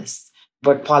of us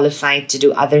were qualified to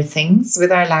do other things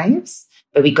with our lives,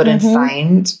 but we couldn't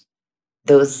find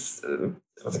those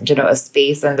a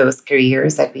space in those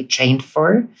careers that we trained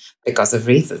for because of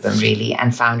racism, really,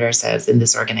 and found ourselves in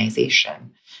this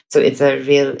organization. So it's a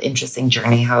real interesting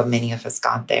journey how many of us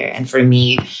got there. And for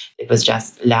me, it was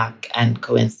just luck and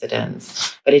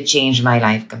coincidence, but it changed my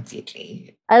life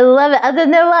completely. I love it. I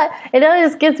don't know why. It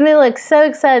always gets me like so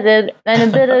excited and a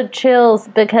bit of chills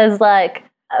because like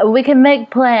we can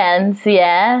make plans,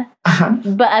 yeah,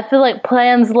 but I feel like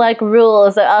plans, like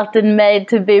rules, are often made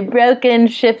to be broken,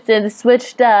 shifted,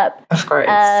 switched up. Of course.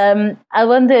 I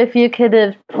wonder if you could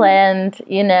have planned,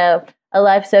 a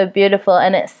life so beautiful,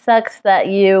 and it sucks that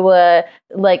you were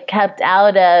like kept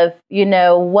out of,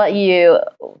 what you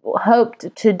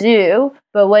hoped to do,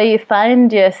 but where you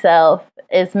find yourself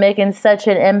is making such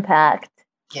an impact.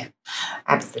 Yeah,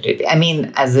 absolutely. I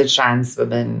mean, as a trans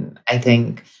woman, I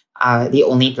think the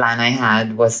only plan I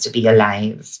had was to be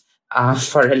alive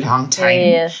for a long time.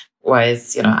 Yeah.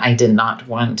 I did not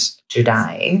want to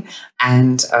die.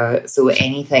 And so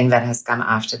anything that has come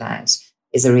after that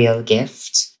is a real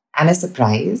gift and a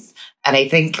surprise. And I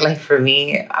think, like, for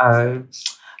me, I'm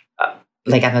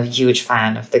a huge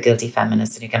fan of the Guilty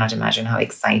Feminist, and you cannot imagine how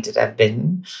excited I've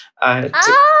been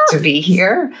to be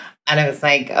here. And I was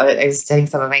like, I was telling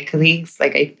some of my colleagues,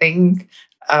 like, I think,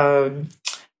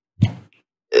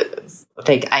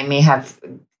 I may have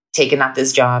taken up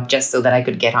this job just so that I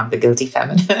could get on the Guilty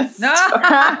Feminist. That's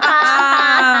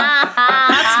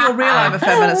your real I'm a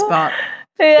feminist part.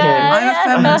 Yeah. I'm a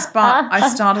feminist, but I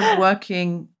started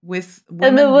working with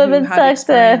women who had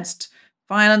experienced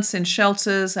violence in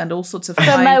shelters and all sorts of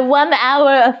things. For my 1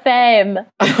 hour of fame.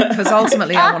 Because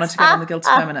ultimately I wanted to get on the Guilty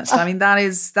Feminist. I mean,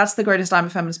 that's the greatest I'm a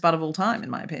feminist part of all time, in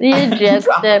my opinion. You just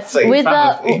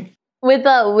we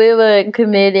thought we were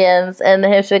comedians, and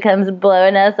here she comes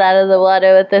blowing us out of the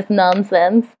water with this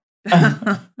nonsense.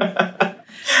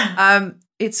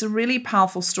 It's a really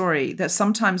powerful story that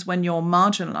sometimes when you're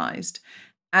marginalized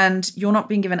and you're not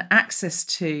being given access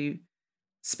to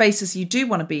spaces you do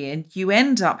want to be in, you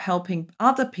end up helping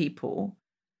other people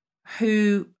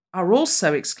who are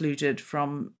also excluded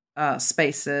from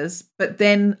spaces. But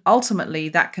then ultimately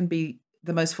that can be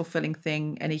the most fulfilling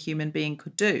thing any human being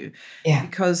could do. Yeah.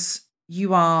 Because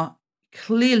you are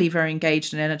clearly very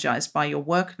engaged and energized by your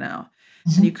work now.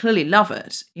 Mm-hmm. And you clearly love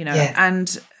it, yes.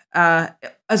 And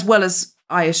as well as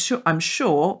I'm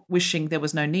sure wishing there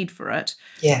was no need for it.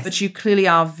 Yes. But you clearly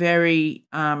are very,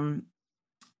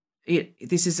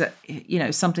 this is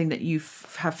something that you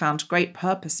have found great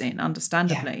purpose in,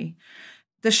 understandably. Yeah.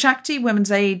 The Shakti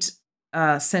Women's Aid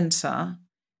Centre,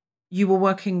 you were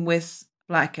working with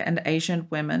Black and Asian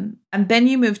women, and then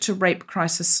you moved to Rape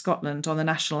Crisis Scotland on the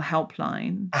National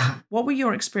Helpline. What were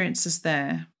your experiences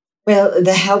there? Well,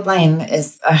 the helpline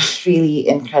is a really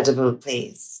incredible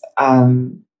place.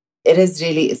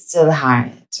 It's still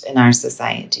hard in our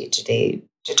society today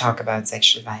to talk about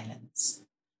sexual violence.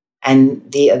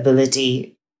 And the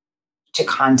ability to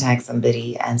contact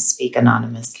somebody and speak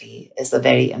anonymously is a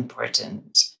very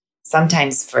important,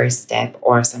 sometimes first step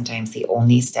or sometimes the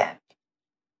only step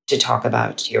to talk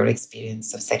about your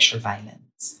experience of sexual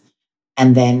violence.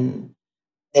 And then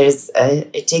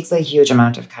it takes a huge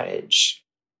amount of courage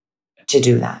to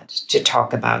do that, to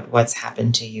talk about what's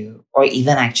happened to you, or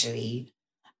even actually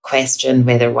question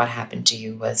whether what happened to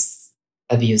you was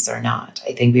abuse or not.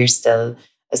 I think we're still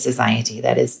a society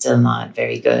that is still not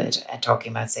very good at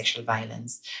talking about sexual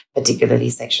violence, particularly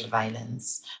sexual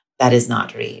violence that is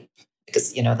not rape.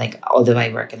 Because, although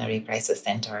I work in a rape crisis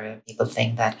center, people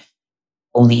think that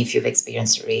only if you've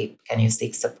experienced rape can you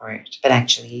seek support. But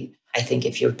actually, I think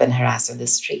if you've been harassed on the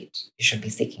street, you should be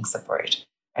seeking support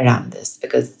around this,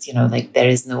 because, there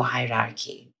is no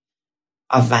hierarchy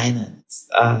of violence.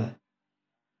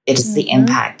 It is the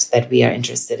impact that we are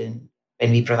interested in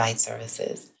when we provide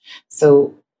services.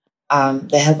 So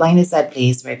the helpline is that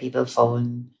place where people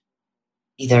phone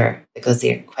either because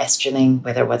they're questioning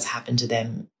whether what's happened to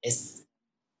them is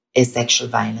sexual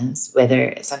violence,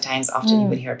 often you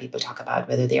would hear people talk about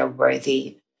whether they are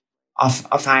worthy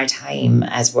of our time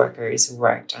as workers who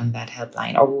worked on that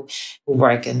helpline, or who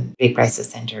work in rape crisis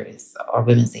centers or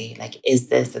women's aid. Like, is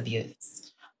this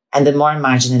abuse? And the more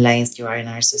marginalized you are in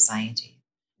our society,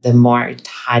 the more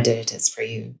harder it is for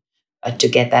you to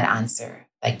get that answer.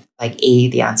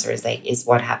 The answer is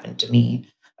what happened to me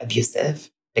abusive?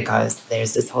 Because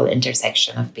there's this whole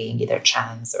intersection of being either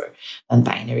trans or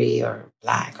non-binary or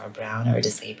Black or brown or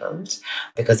disabled,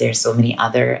 because there are so many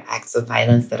other acts of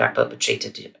violence that are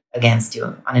perpetrated against you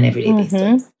on an everyday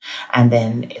basis. And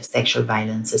then if sexual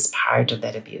violence is part of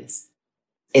that abuse,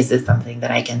 is this something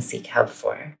that I can seek help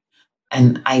for?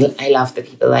 And I love the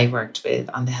people I worked with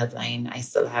on the helpline. I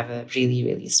still have a really,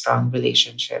 really strong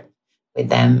relationship with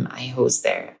them. I host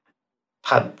their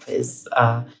pub quiz,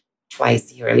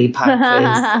 twice yearly pub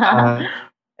quiz.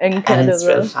 And it's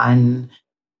real Incredible. fun.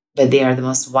 But they are the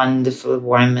most wonderful,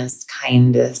 warmest,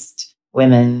 kindest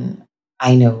women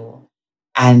I know.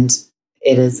 And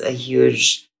it is a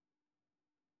huge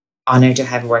honor to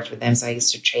have worked with them. So I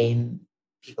used to train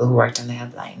people who worked on the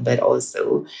helpline, but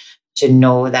also to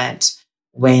know that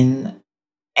when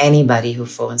anybody who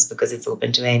phones, because it's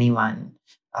open to anyone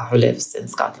who lives in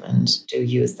Scotland to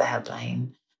use the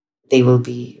helpline, they will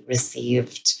be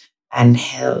received and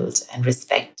held and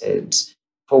respected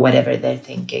for whatever they're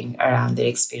thinking around their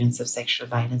experience of sexual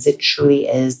violence. It truly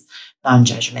is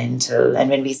non-judgmental. And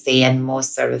when we say, and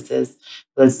most services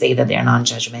will say that they're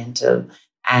non-judgmental,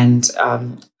 and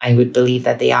I would believe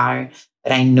that they are,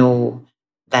 but I know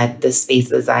that the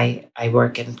spaces I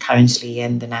work in currently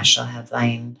and the National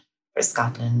Helpline for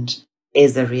Scotland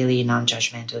is a really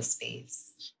non-judgmental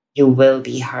space. You will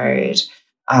be heard.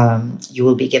 You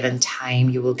will be given time.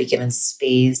 You will be given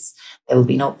space. There will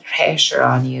be no pressure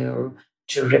on you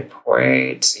to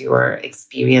report your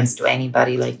experience to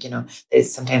anybody. Like,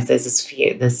 sometimes there's this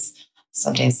fear,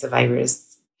 sometimes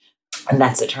survivors, and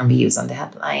that's a term we use on the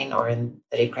helpline or in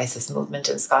the rape crisis movement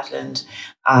in Scotland,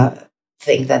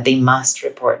 think that they must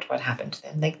report what happened to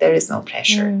them. Like, there is no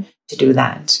pressure to do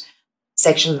that.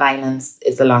 Sexual violence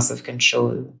is a loss of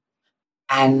control.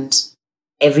 And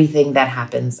everything that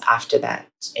happens after that,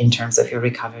 in terms of your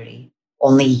recovery,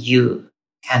 only you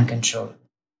can control.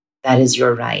 That is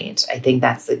your right. I think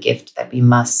that's a gift that we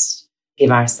must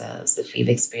give ourselves if we've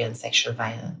experienced sexual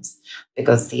violence,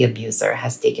 because the abuser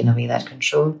has taken away that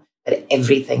control. But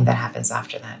everything that happens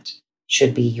after that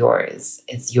should be yours.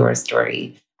 It's your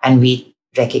story. And we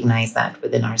recognize that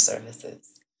within our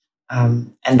services.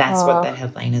 And that's what that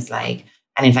helpline is like.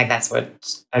 And in fact, that's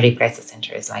what a rape crisis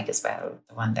center is like as well,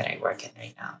 the one that I work in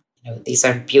right now. These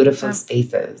are beautiful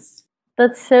spaces.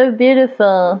 That's so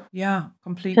beautiful. Yeah,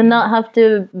 completely. To not have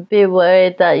to be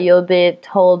worried that you'll be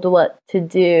told what to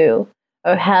do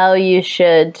or how you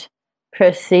should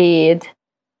proceed.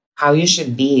 How you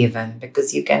should be even,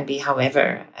 because you can be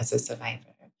however as a survivor.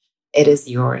 It is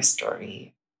your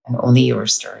story and only your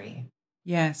story.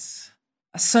 Yes.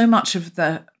 So much of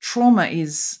the trauma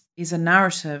is a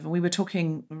narrative. I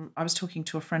was talking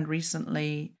to a friend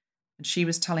recently, and she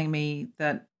was telling me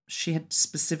that she had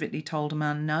specifically told a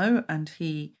man no, and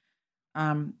he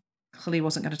clearly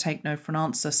wasn't going to take no for an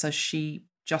answer. So she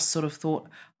just sort of thought,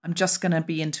 I'm just going to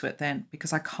be into it then,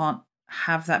 because I can't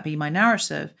have that be my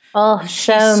narrative. Oh,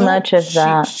 so much of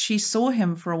that. She saw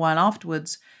him for a while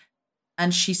afterwards,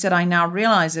 and she said, I now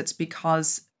realize it's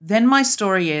because then my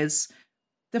story is,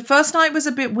 the first night was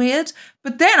a bit weird,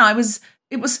 but then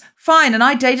it was fine, and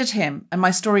I dated him, and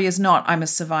my story is not, I'm a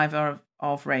survivor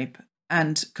of rape.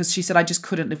 And because she said, I just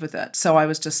couldn't live with it. So I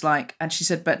was just like, and she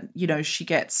said, but she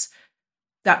gets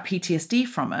that PTSD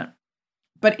from it.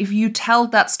 But if you tell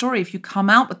that story, if you come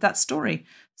out with that story,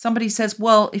 somebody says,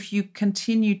 well, if you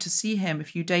continue to see him,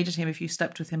 if you dated him, if you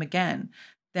slept with him again,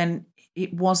 then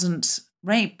it wasn't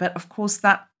rape. But of course,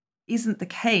 that isn't the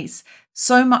case.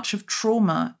 So much of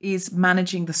trauma is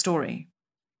managing the story.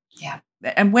 Yeah.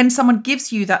 And when someone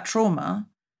gives you that trauma,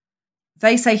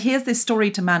 they say, here's this story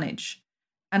to manage.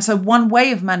 And so one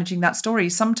way of managing that story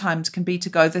sometimes can be to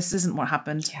go, this isn't what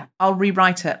happened. Yeah. I'll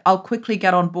rewrite it. I'll quickly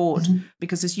get on board.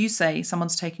 Because as you say,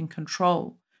 someone's taken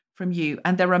control from you.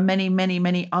 And there are many, many,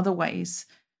 many other ways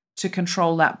to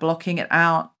control that, blocking it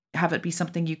out, have it be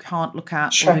something you can't look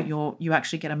at, Sure. or that you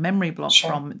actually get a memory block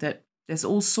from. That there's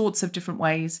all sorts of different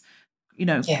ways,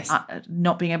 Yes.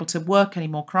 Not being able to work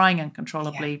anymore, crying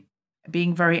uncontrollably,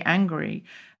 being very angry,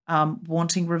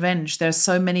 wanting revenge. There's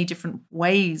so many different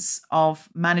ways of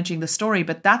managing the story,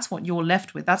 but that's what you're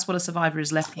left with. That's what a survivor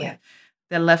is left with.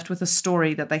 They're left with a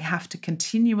story that they have to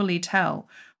continually tell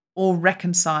or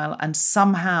reconcile and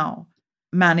somehow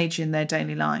manage in their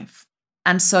daily life.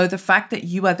 And so the fact that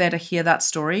you are there to hear that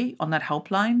story on that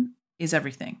helpline is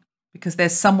everything, because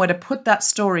there's somewhere to put that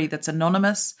story that's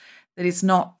anonymous, that is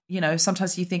not,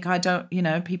 sometimes you think,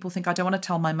 people think, I don't want to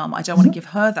tell my mum. I don't want to give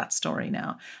her that story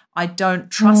now. I don't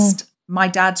trust my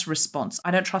dad's response.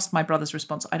 I don't trust my brother's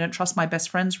response. I don't trust my best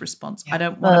friend's response. I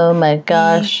don't want to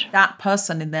be that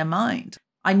person in their mind.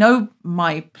 I know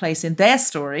my place in their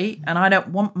story, and I don't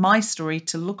want my story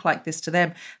to look like this to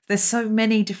them. There's so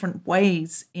many different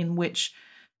ways in which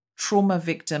trauma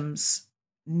victims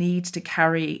need to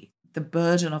carry the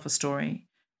burden of a story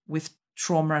with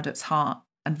trauma at its heart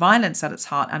and violence at its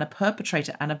heart and a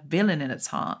perpetrator and a villain in its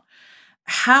heart.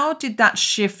 How did that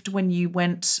shift when you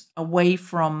went away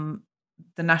from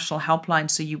the National Helpline?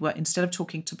 So you were, instead of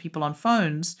talking to people on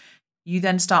phones, you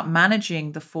then start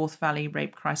managing the Forth Valley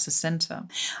Rape Crisis Centre.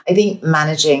 I think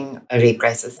managing a rape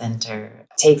crisis center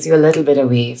takes you a little bit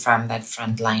away from that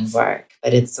frontline work,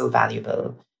 but it's so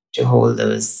valuable to hold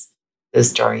those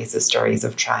stories, the stories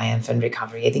of triumph and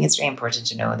recovery. I think it's very important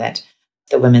to know that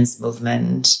the women's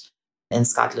movement in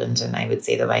Scotland, and I would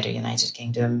say the wider United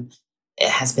Kingdom, it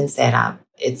has been set up.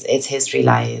 Its history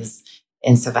lies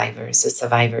in survivors. So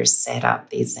survivors set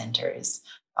up these centers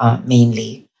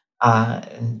mainly.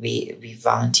 And we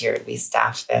volunteer, we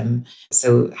staff them.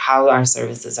 So how our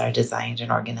services are designed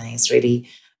and organized really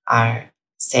are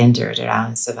centered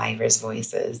around survivors'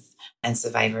 voices and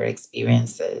survivor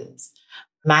experiences.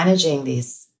 Managing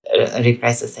this rape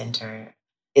crisis center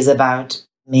is about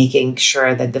making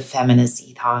sure that the feminist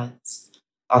ethos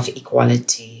of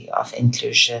equality, of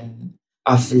inclusion,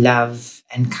 of love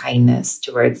and kindness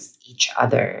towards each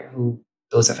other,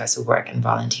 those of us who work and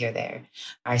volunteer there,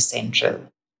 are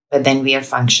central. But then we are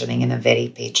functioning in a very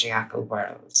patriarchal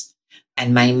world.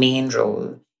 And my main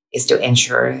role is to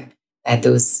ensure that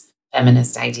those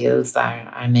feminist ideals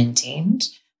are maintained.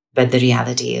 But the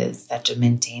reality is that to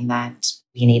maintain that,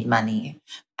 we need money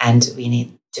and we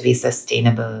need to be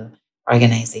sustainable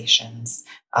organizations.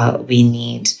 We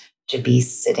need to be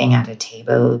sitting at a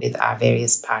table with our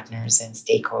various partners and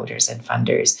stakeholders and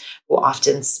funders who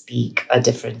often speak a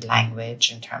different language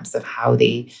in terms of how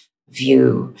they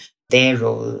view their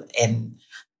role in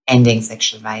ending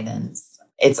sexual violence.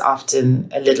 It's often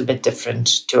a little bit different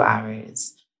to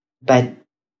ours. But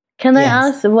can I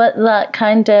ask what that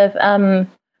kind of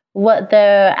what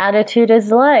their attitude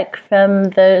is like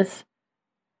from those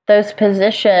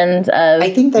positions of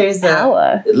I think there's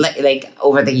power? Like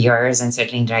over the years, and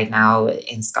certainly right now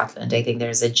in Scotland, I think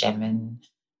there's a genuine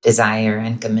desire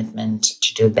and commitment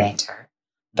to do better.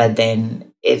 But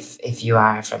then if you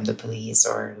are from the police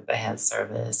or the health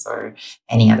service or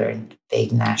any other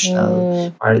big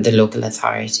national or the local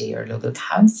authority or local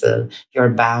council, you're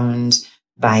bound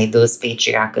by those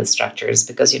patriarchal structures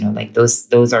because, like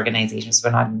those organizations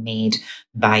were not made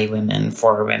by women,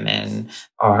 for women,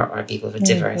 or people with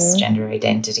diverse gender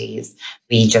identities.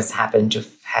 We just happen to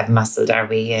have muscled our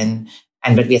way in,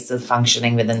 but we are still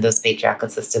functioning within those patriarchal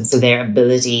systems. So their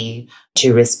ability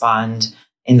to respond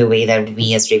in the way that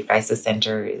we as rape crisis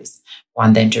centers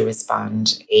want them to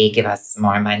respond, give us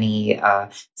more money,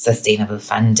 sustainable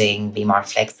funding, be more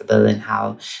flexible in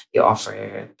how you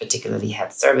offer particularly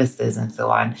health services and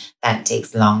so on, that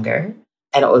takes longer.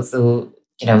 And also,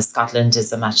 Scotland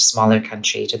is a much smaller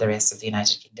country to the rest of the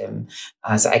United Kingdom.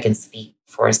 So I can speak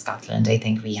for Scotland. I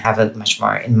think we have a much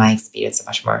more, in my experience, a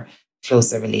much more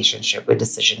closer relationship with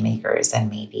decision makers than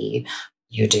maybe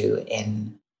you do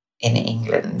in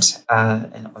England.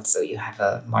 And also you have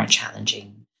a more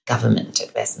challenging government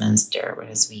at Westminster,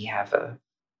 whereas we have a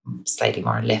slightly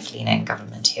more left-leaning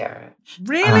government here.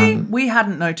 Really? We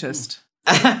hadn't noticed.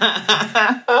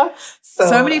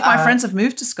 So many of my friends have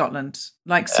moved to Scotland.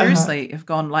 Like, seriously, have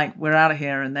gone, like, we're out of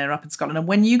here, and they're up in Scotland. And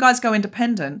when you guys go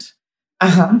independent,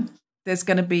 there's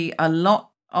going to be a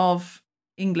lot of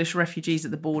English refugees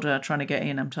at the border trying to get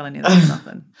in. I'm telling you, that's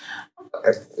nothing.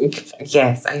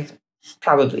 Yes,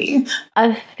 probably.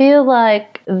 I feel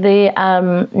like the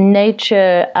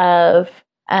nature of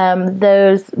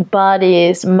those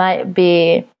bodies might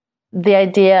be the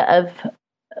idea of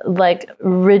like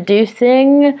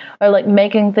reducing or like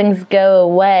making things go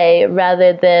away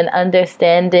rather than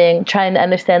trying to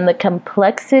understand the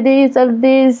complexities of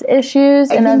these issues.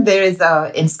 I think there is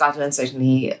in Scotland,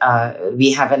 certainly,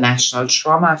 we have a national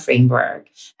trauma framework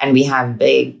and we have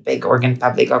big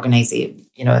public organizations,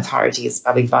 authorities,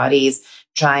 public bodies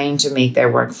trying to make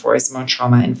their workforce more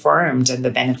trauma informed, and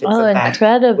the benefits of that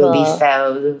will be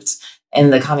felt in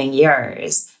the coming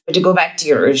years. But to go back to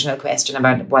your original question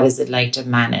about what is it like to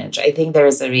manage, I think there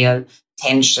is a real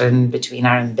tension between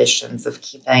our ambitions of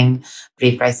keeping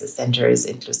rape crisis centers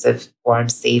inclusive, warm,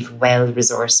 safe,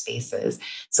 well-resourced spaces.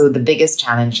 So the biggest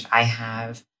challenge I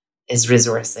have is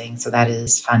resourcing. So that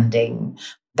is funding,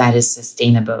 that is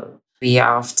sustainable. We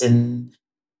are often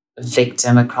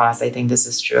victim across, I think this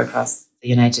is true across the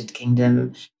United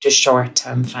Kingdom, to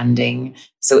short-term funding.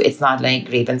 So it's not like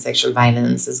rape and sexual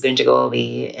violence is going to go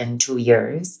away in 2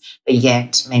 years, but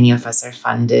yet many of us are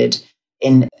funded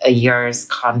in a year's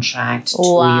contract, 2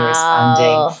 years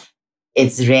funding.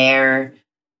 It's rare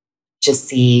to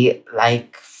see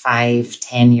like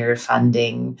 5-10 year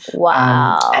funding.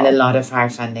 Wow. And a lot of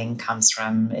our funding comes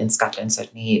from, in Scotland,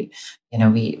 certainly,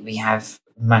 we have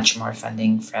much more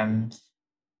funding from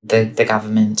the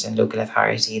government and local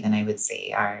authority than I would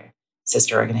say our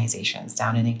sister organizations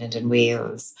down in England and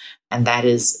Wales. And that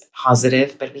is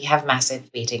positive, but we have massive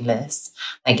waiting lists.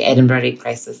 Like Edinburgh Rape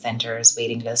Crisis Centre's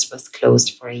waiting list was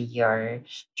closed for a year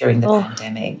during the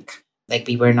pandemic. Like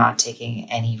we were not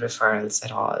taking any referrals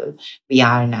at all. We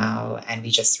are now, and we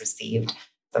just received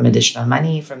some additional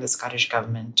money from the Scottish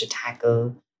government to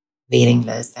tackle waiting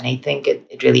lists. And I think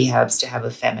it really helps to have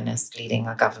a feminist leading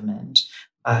a government.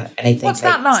 And I think what's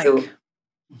that like? So,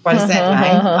 what is that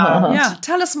like? Yeah,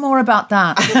 tell us more about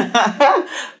that.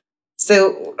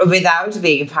 So without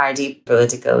being party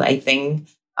political, I think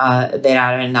there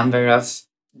are a number of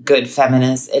good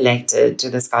feminists elected to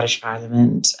the Scottish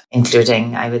Parliament,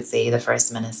 including, I would say, the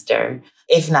First Minister.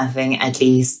 If nothing, at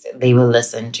least they will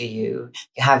listen to you.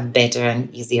 You have better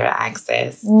and easier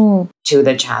access to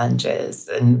the challenges.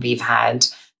 And we've had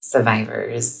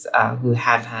survivors who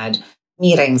have had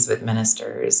meetings with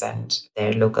ministers and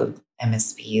their local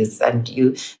MSPs. And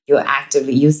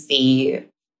you see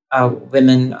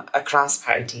women across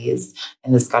parties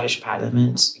in the Scottish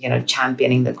Parliament,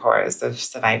 championing the cause of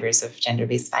survivors of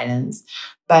gender-based violence.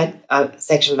 But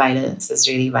sexual violence is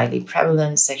really widely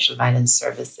prevalent. Sexual violence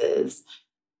services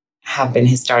have been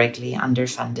historically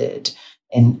underfunded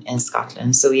in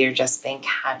Scotland. So we are just playing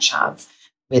catch up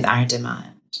with our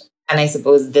demand. And I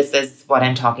suppose this is what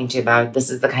I'm talking to you about.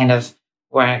 This is the kind of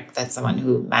work that someone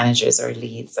who manages or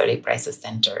leads a rape crisis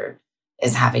center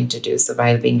is having to do. So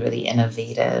while being really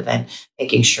innovative and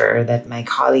making sure that my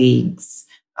colleagues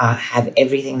have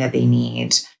everything that they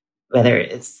need, whether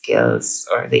it's skills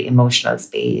or the emotional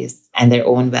space and their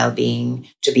own well-being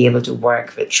to be able to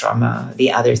work with trauma.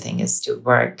 The other thing is to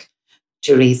work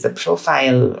to raise the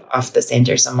profile of the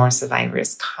center so more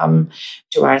survivors come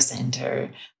to our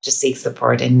center to seek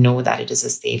support and know that it is a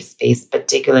safe space.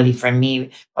 Particularly for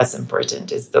me, what's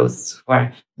important is those who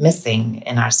are missing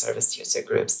in our service user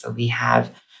groups. So we are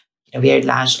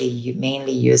largely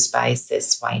mainly used by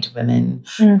cis white women.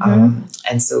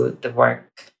 And so the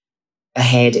work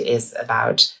ahead is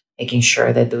about making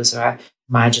sure that those who are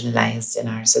marginalized in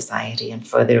our society and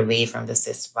further away from the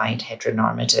cis white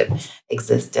heteronormative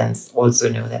existence also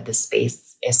know that the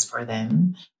space is for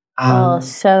them.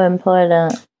 So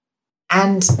important.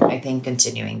 And I think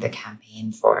continuing the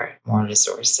campaign for more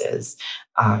resources,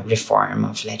 reform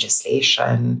of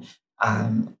legislation,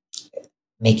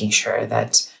 making sure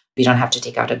that we don't have to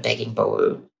take out a begging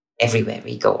bowl everywhere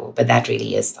we go. But that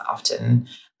really is often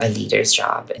a leader's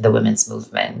job in the women's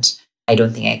movement. I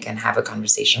don't think I can have a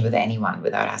conversation with anyone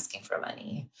without asking for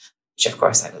money, which of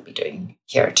course I will be doing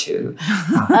here too.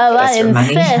 I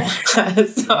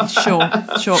insist. Sure.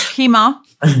 Kemah,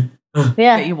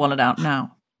 get your wallet out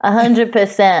now.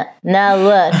 100%. Now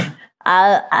look,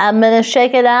 I'm going to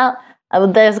shake it out.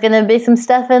 There's going to be some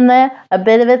stuff in there. A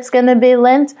bit of it's going to be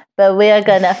lint, but we are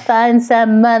going to find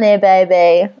some money,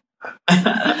 baby.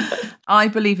 I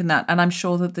believe in that, and I'm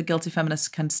sure that the Guilty Feminists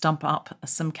can stump up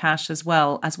some cash as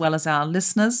well as our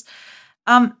listeners.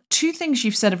 Two things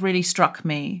you've said have really struck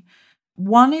me.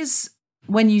 One is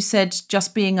when you said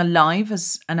just being alive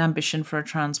as an ambition for a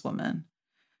trans woman.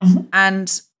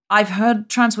 And I've heard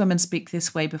trans women speak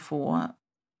this way before,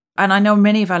 and I know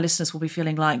many of our listeners will be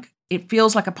feeling like it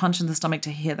feels like a punch in the stomach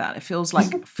to hear that. It feels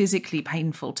like physically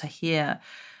painful to hear,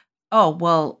 oh,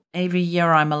 well, every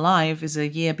year I'm alive is a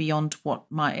year beyond what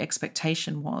my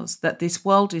expectation was, that this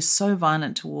world is so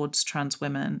violent towards trans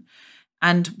women.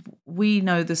 And we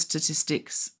know the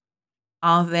statistics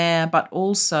are there, but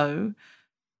also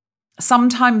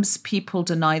sometimes people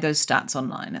deny those stats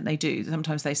online, and they do.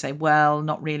 Sometimes they say, well,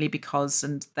 not really, because,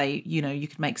 and they, you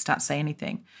could make stats say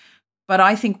anything. But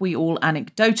I think we all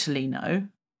anecdotally know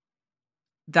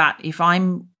that if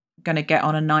I'm going to get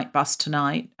on a night bus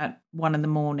tonight at 1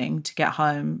 a.m. to get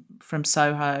home from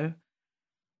Soho,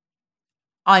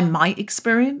 I might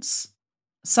experience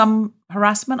some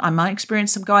harassment. I might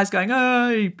experience some guys going,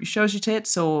 oh, show us your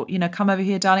tits, or, come over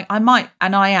here, darling. I might,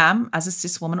 and I am, as a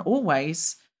cis woman,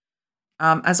 always,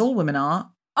 as all women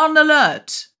are, on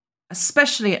alert,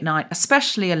 especially at night,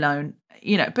 especially alone,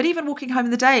 but even walking home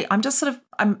in the day, I'm just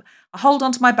I hold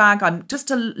onto my bag. I'm just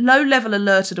a low level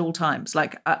alert at all times,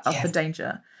 for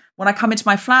danger. When I come into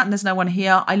my flat and there's no one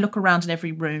here, I look around in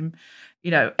every room.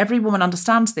 Every woman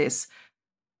understands this.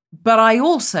 But I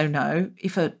also know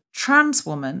if a trans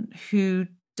woman who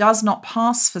does not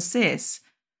pass for cis,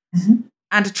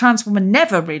 and a trans woman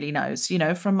never really knows,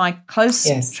 from my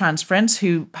close trans friends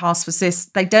who pass for cis,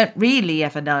 they don't really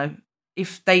ever know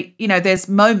if they, there's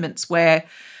moments where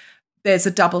there's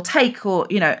a double take or,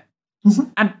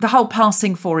 and the whole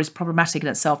passing for is problematic in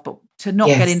itself, but to not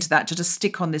get into that, to just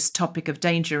stick on this topic of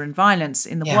danger and violence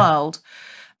in the world,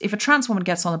 if a trans woman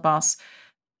gets on the bus,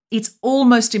 it's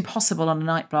almost impossible on a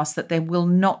night blast that there will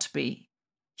not be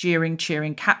jeering,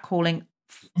 cheering, catcalling,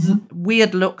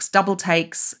 weird looks, double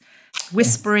takes,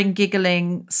 whispering,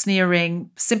 giggling, sneering,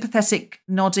 sympathetic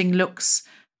nodding looks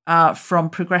from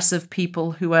progressive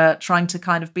people who are trying to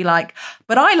kind of be like,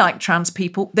 but I like trans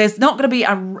people. There's not going to be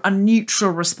a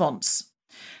neutral response.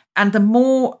 And the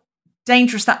more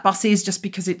dangerous that bus is, just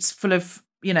because it's full of,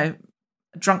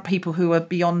 drunk people who are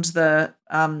beyond the,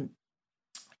 drunk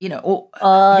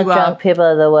people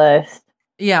are the worst.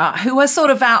 Yeah, who are sort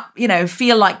of out,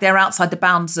 feel like they're outside the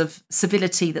bounds of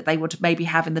civility that they would maybe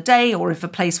have in the day, or if a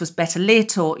place was better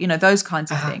lit, or, those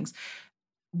kinds of things.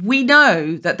 We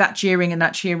know that jeering and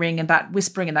that cheering and that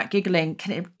whispering and that giggling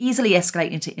can easily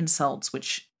escalate into insults,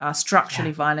 which are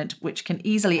structurally violent, which can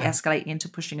easily escalate into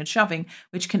pushing and shoving,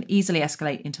 which can easily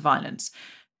escalate into violence.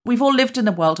 We've all lived in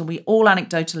the world, and we all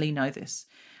anecdotally know this,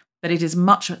 that it is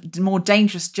much more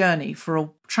dangerous journey for a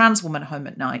trans woman home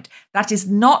at night. That does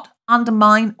not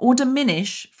undermine or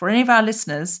diminish, for any of our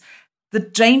listeners, the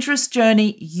dangerous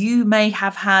journey you may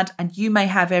have had and you may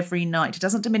have every night. It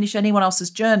doesn't diminish anyone else's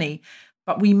journey,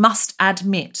 but we must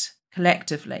admit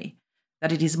collectively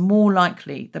that it is more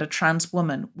likely that a trans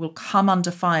woman will come under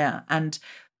fire and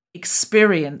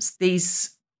experience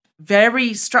these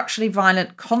very structurally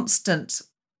violent, constant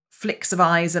flicks of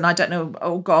eyes and I don't know,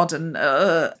 oh God, and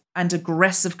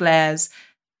aggressive glares,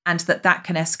 and that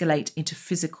can escalate into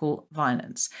physical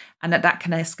violence, and that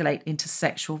can escalate into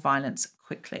sexual violence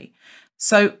quickly.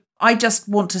 So I just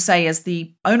want to say, as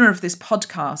the owner of this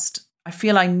podcast, I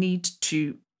feel I need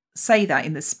to say that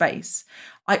in this space.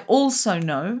 I also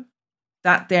know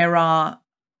that there are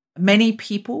many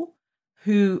people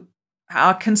who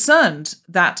are concerned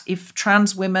that if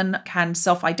trans women can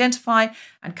self-identify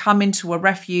and come into a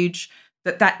refuge,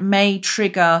 that may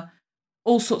trigger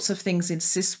all sorts of things in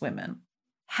cis women.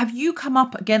 Have you come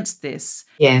up against this?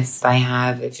 Yes, I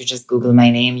have. If you just Google my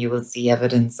name, you will see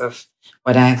evidence of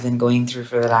what I've been going through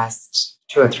for the last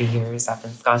 2 or 3 years up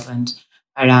in Scotland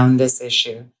around this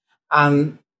issue.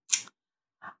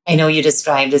 I know you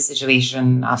described the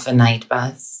situation of a night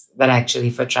bus, but actually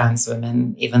for trans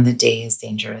women, even the day is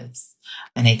dangerous.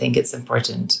 And I think it's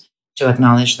important to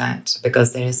acknowledge that,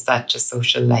 because there is such a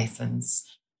social license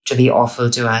to be awful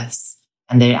to us.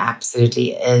 And there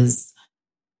absolutely is.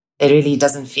 It really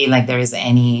doesn't feel like there is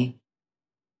any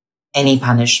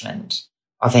punishment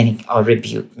of any, or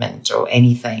rebukement or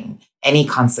anything, any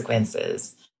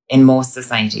consequences in most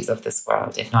societies of this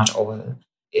world, if not all,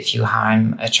 if you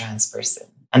harm a trans person.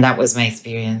 And that was my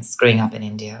experience growing up in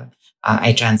India.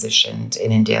 I transitioned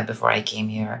in India before I came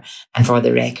here. And for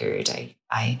the record,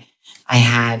 I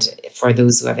had, for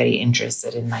those who are very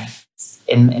interested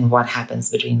in what happens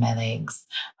between my legs,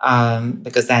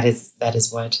 because that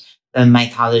is what the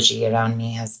mythology around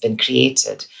me has been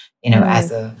created,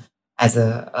 as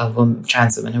a woman,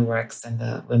 trans woman who works in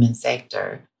the women's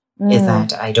sector, is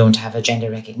that I don't have a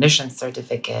gender recognition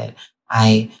certificate.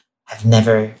 I have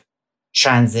never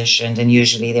transitioned, and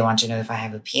usually they want to know if I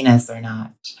have a penis or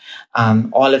not.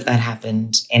 All of that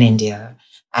happened in India.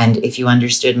 And if you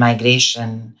understood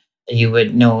migration, you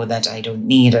would know that I don't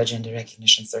need a gender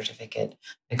recognition certificate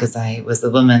because I was a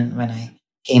woman when I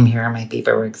came here. My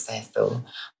paperwork says so.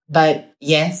 But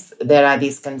yes, there are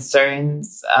these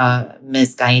concerns,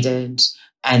 misguided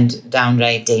and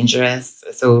downright dangerous.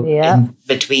 So in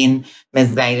between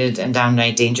misguided and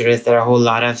downright dangerous, there are a whole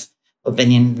lot of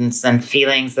opinions and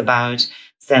feelings about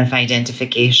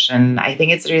self-identification. I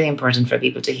think it's really important for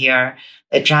people to hear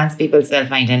that trans people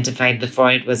self-identified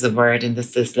before it was a word in the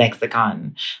cis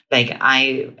lexicon. Like,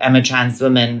 I am a trans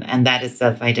woman, and that is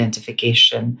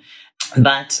self-identification.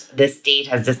 But the state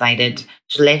has decided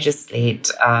to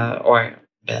legislate,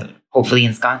 hopefully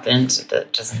in Scotland,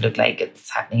 that doesn't look like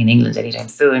it's happening in England anytime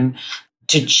soon,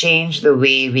 to change the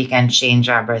way we can change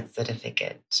our birth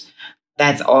certificate.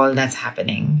 That's all that's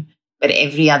happening. But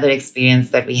every other experience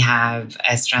that we have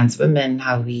as trans women,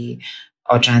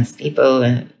 or trans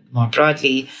people more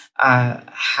broadly,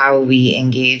 how we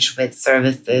engage with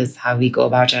services, how we go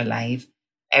about our life,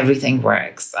 everything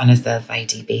works on a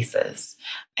self-ID basis.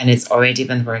 And it's already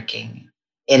been working.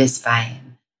 It is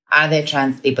fine. Are there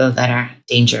trans people that are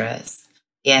dangerous?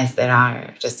 Yes, there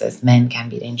are, just as men can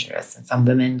be dangerous and some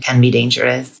women can be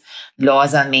dangerous.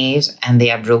 Laws are made and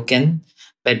they are broken.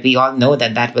 But we all know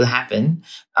that will happen.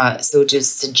 So to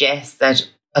suggest that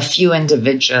a few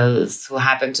individuals who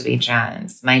happen to be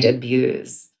trans might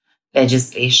abuse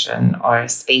legislation or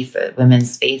spaces,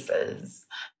 women's spaces,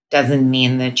 doesn't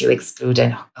mean that you exclude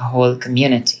a whole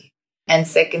community. And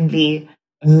secondly,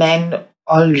 men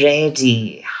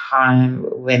already harm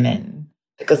women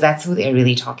because that's who they're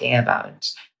really talking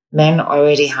about. men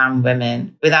already harm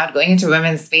women without going into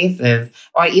women's spaces,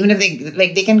 or even if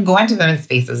they can go into women's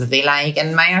spaces if they like.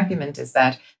 And my argument is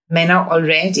that men are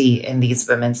already in these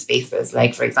women's spaces,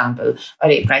 like, for example, a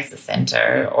rape crisis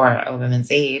center or a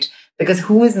women's aid, because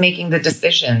who is making the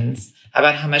decisions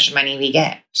about how much money we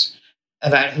get,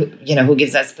 about who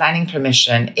gives us planning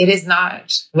permission? It is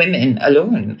not women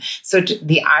alone. So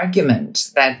the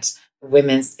argument that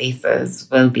women's spaces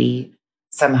will be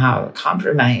somehow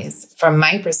compromised, from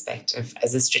my perspective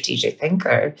as a strategic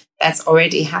thinker, that's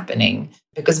already happening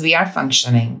because we are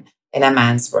functioning in a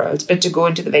man's world. But to go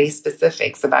into the very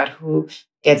specifics about who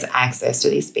gets access to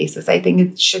these spaces, I think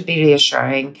it should be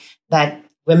reassuring that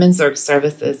women's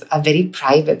services are very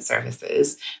private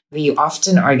services. We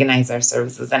often organize our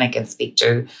services, and I can speak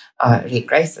to rape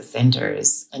crisis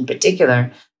centers in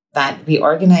particular, that we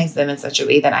organize them in such a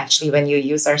way that actually when you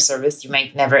use our service, you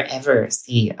might never ever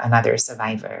see another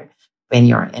survivor when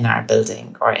you're in our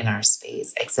building or in our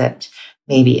space, except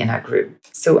maybe in a group.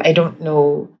 So I don't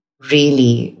know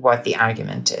really what the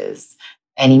argument is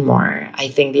anymore. I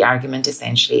think the argument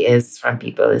essentially is from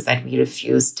people is that we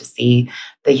refuse to see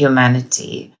the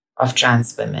humanity of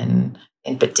trans women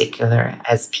in particular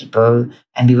as people,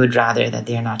 and we would rather that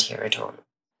they're not here at all.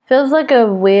 Feels like a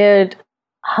weird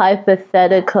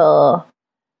hypothetical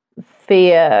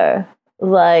fear,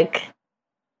 like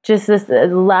just this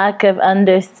lack of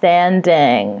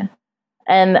understanding,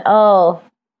 and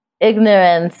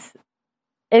ignorance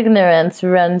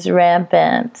runs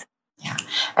rampant. Yeah.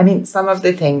 I mean, some of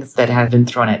the things that have been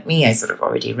thrown at me, I sort of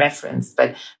already referenced,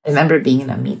 but I remember being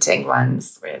in a meeting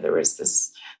once where there was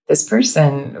this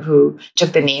person who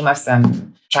took the name of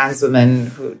some trans woman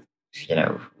who,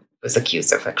 was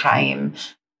accused of a crime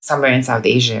somewhere in South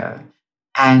Asia.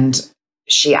 And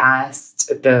she asked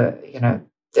the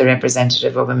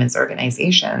representative of women's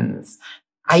organizations,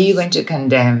 are you going to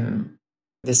condemn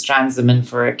this trans woman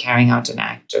for carrying out an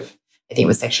act of, I think it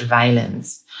was sexual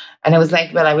violence? And I was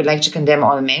like, well, I would like to condemn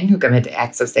all men who commit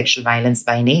acts of sexual violence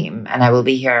by name, and I will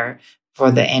be here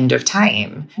for the end of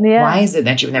time. Yeah. Why is it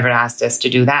that you've never asked us to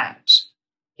do that,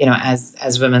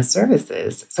 as women's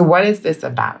services? So what is this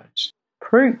about?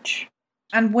 Preach.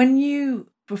 And when you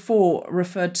before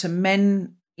referred to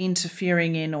men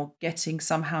interfering in or getting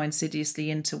somehow insidiously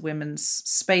into women's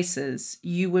spaces,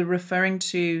 you were referring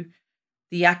to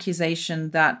the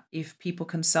accusation that if people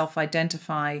can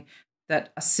self-identify,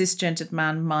 that a cisgendered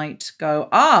man might go,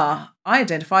 I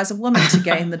identify as a woman to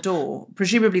get in the door.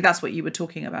 Presumably that's what you were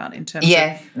talking about in terms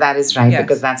Yes, that is right,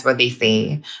 because that's what they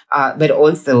say. But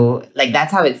also,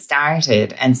 that's how it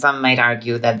started. And some might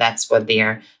argue that that's what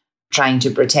they're trying to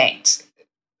protect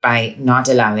by not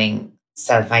allowing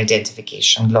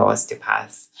self-identification laws to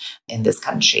pass in this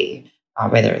country,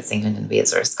 whether it's England and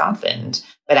Wales or Scotland.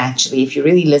 But actually, if you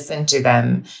really listen to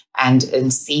them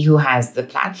and see who has the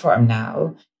platform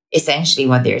now, essentially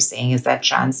what they're saying is that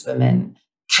trans women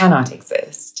cannot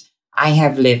exist. I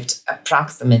have lived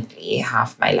approximately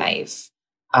half my life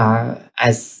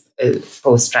as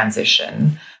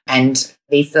post-transition. And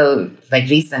they still,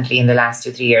 recently in the last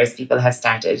 2-3 years, people have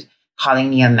started calling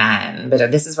me a man. But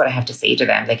this is what I have to say to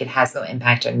them. It has no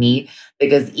impact on me,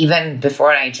 because even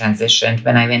before I transitioned,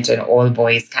 when I went to an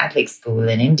all-boys Catholic school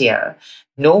in India,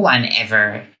 no one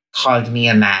ever called me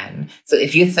a man. So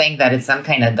if you think that it's some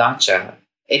kind of gotcha,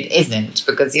 it isn't,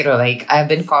 because, I've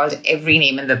been called every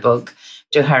name in the book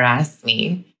to harass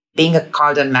me. Being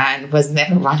called a man was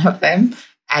never one of them,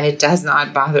 and it does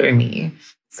not bother me.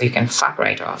 So you can fuck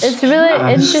right off. It's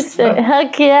really interesting.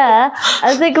 Heck yeah.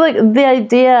 I think the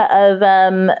idea of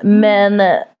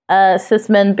cis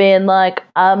men being like,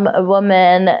 I'm a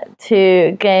woman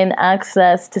to gain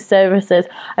access to services.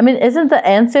 I mean, isn't the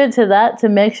answer to that to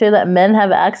make sure that men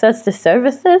have access to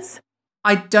services?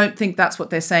 I don't think that's what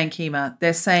they're saying, Kemah.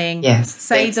 They're saying, yes,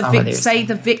 say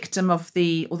the victim of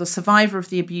the survivor of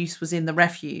the abuse was in the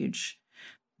refuge.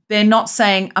 They're not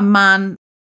saying a man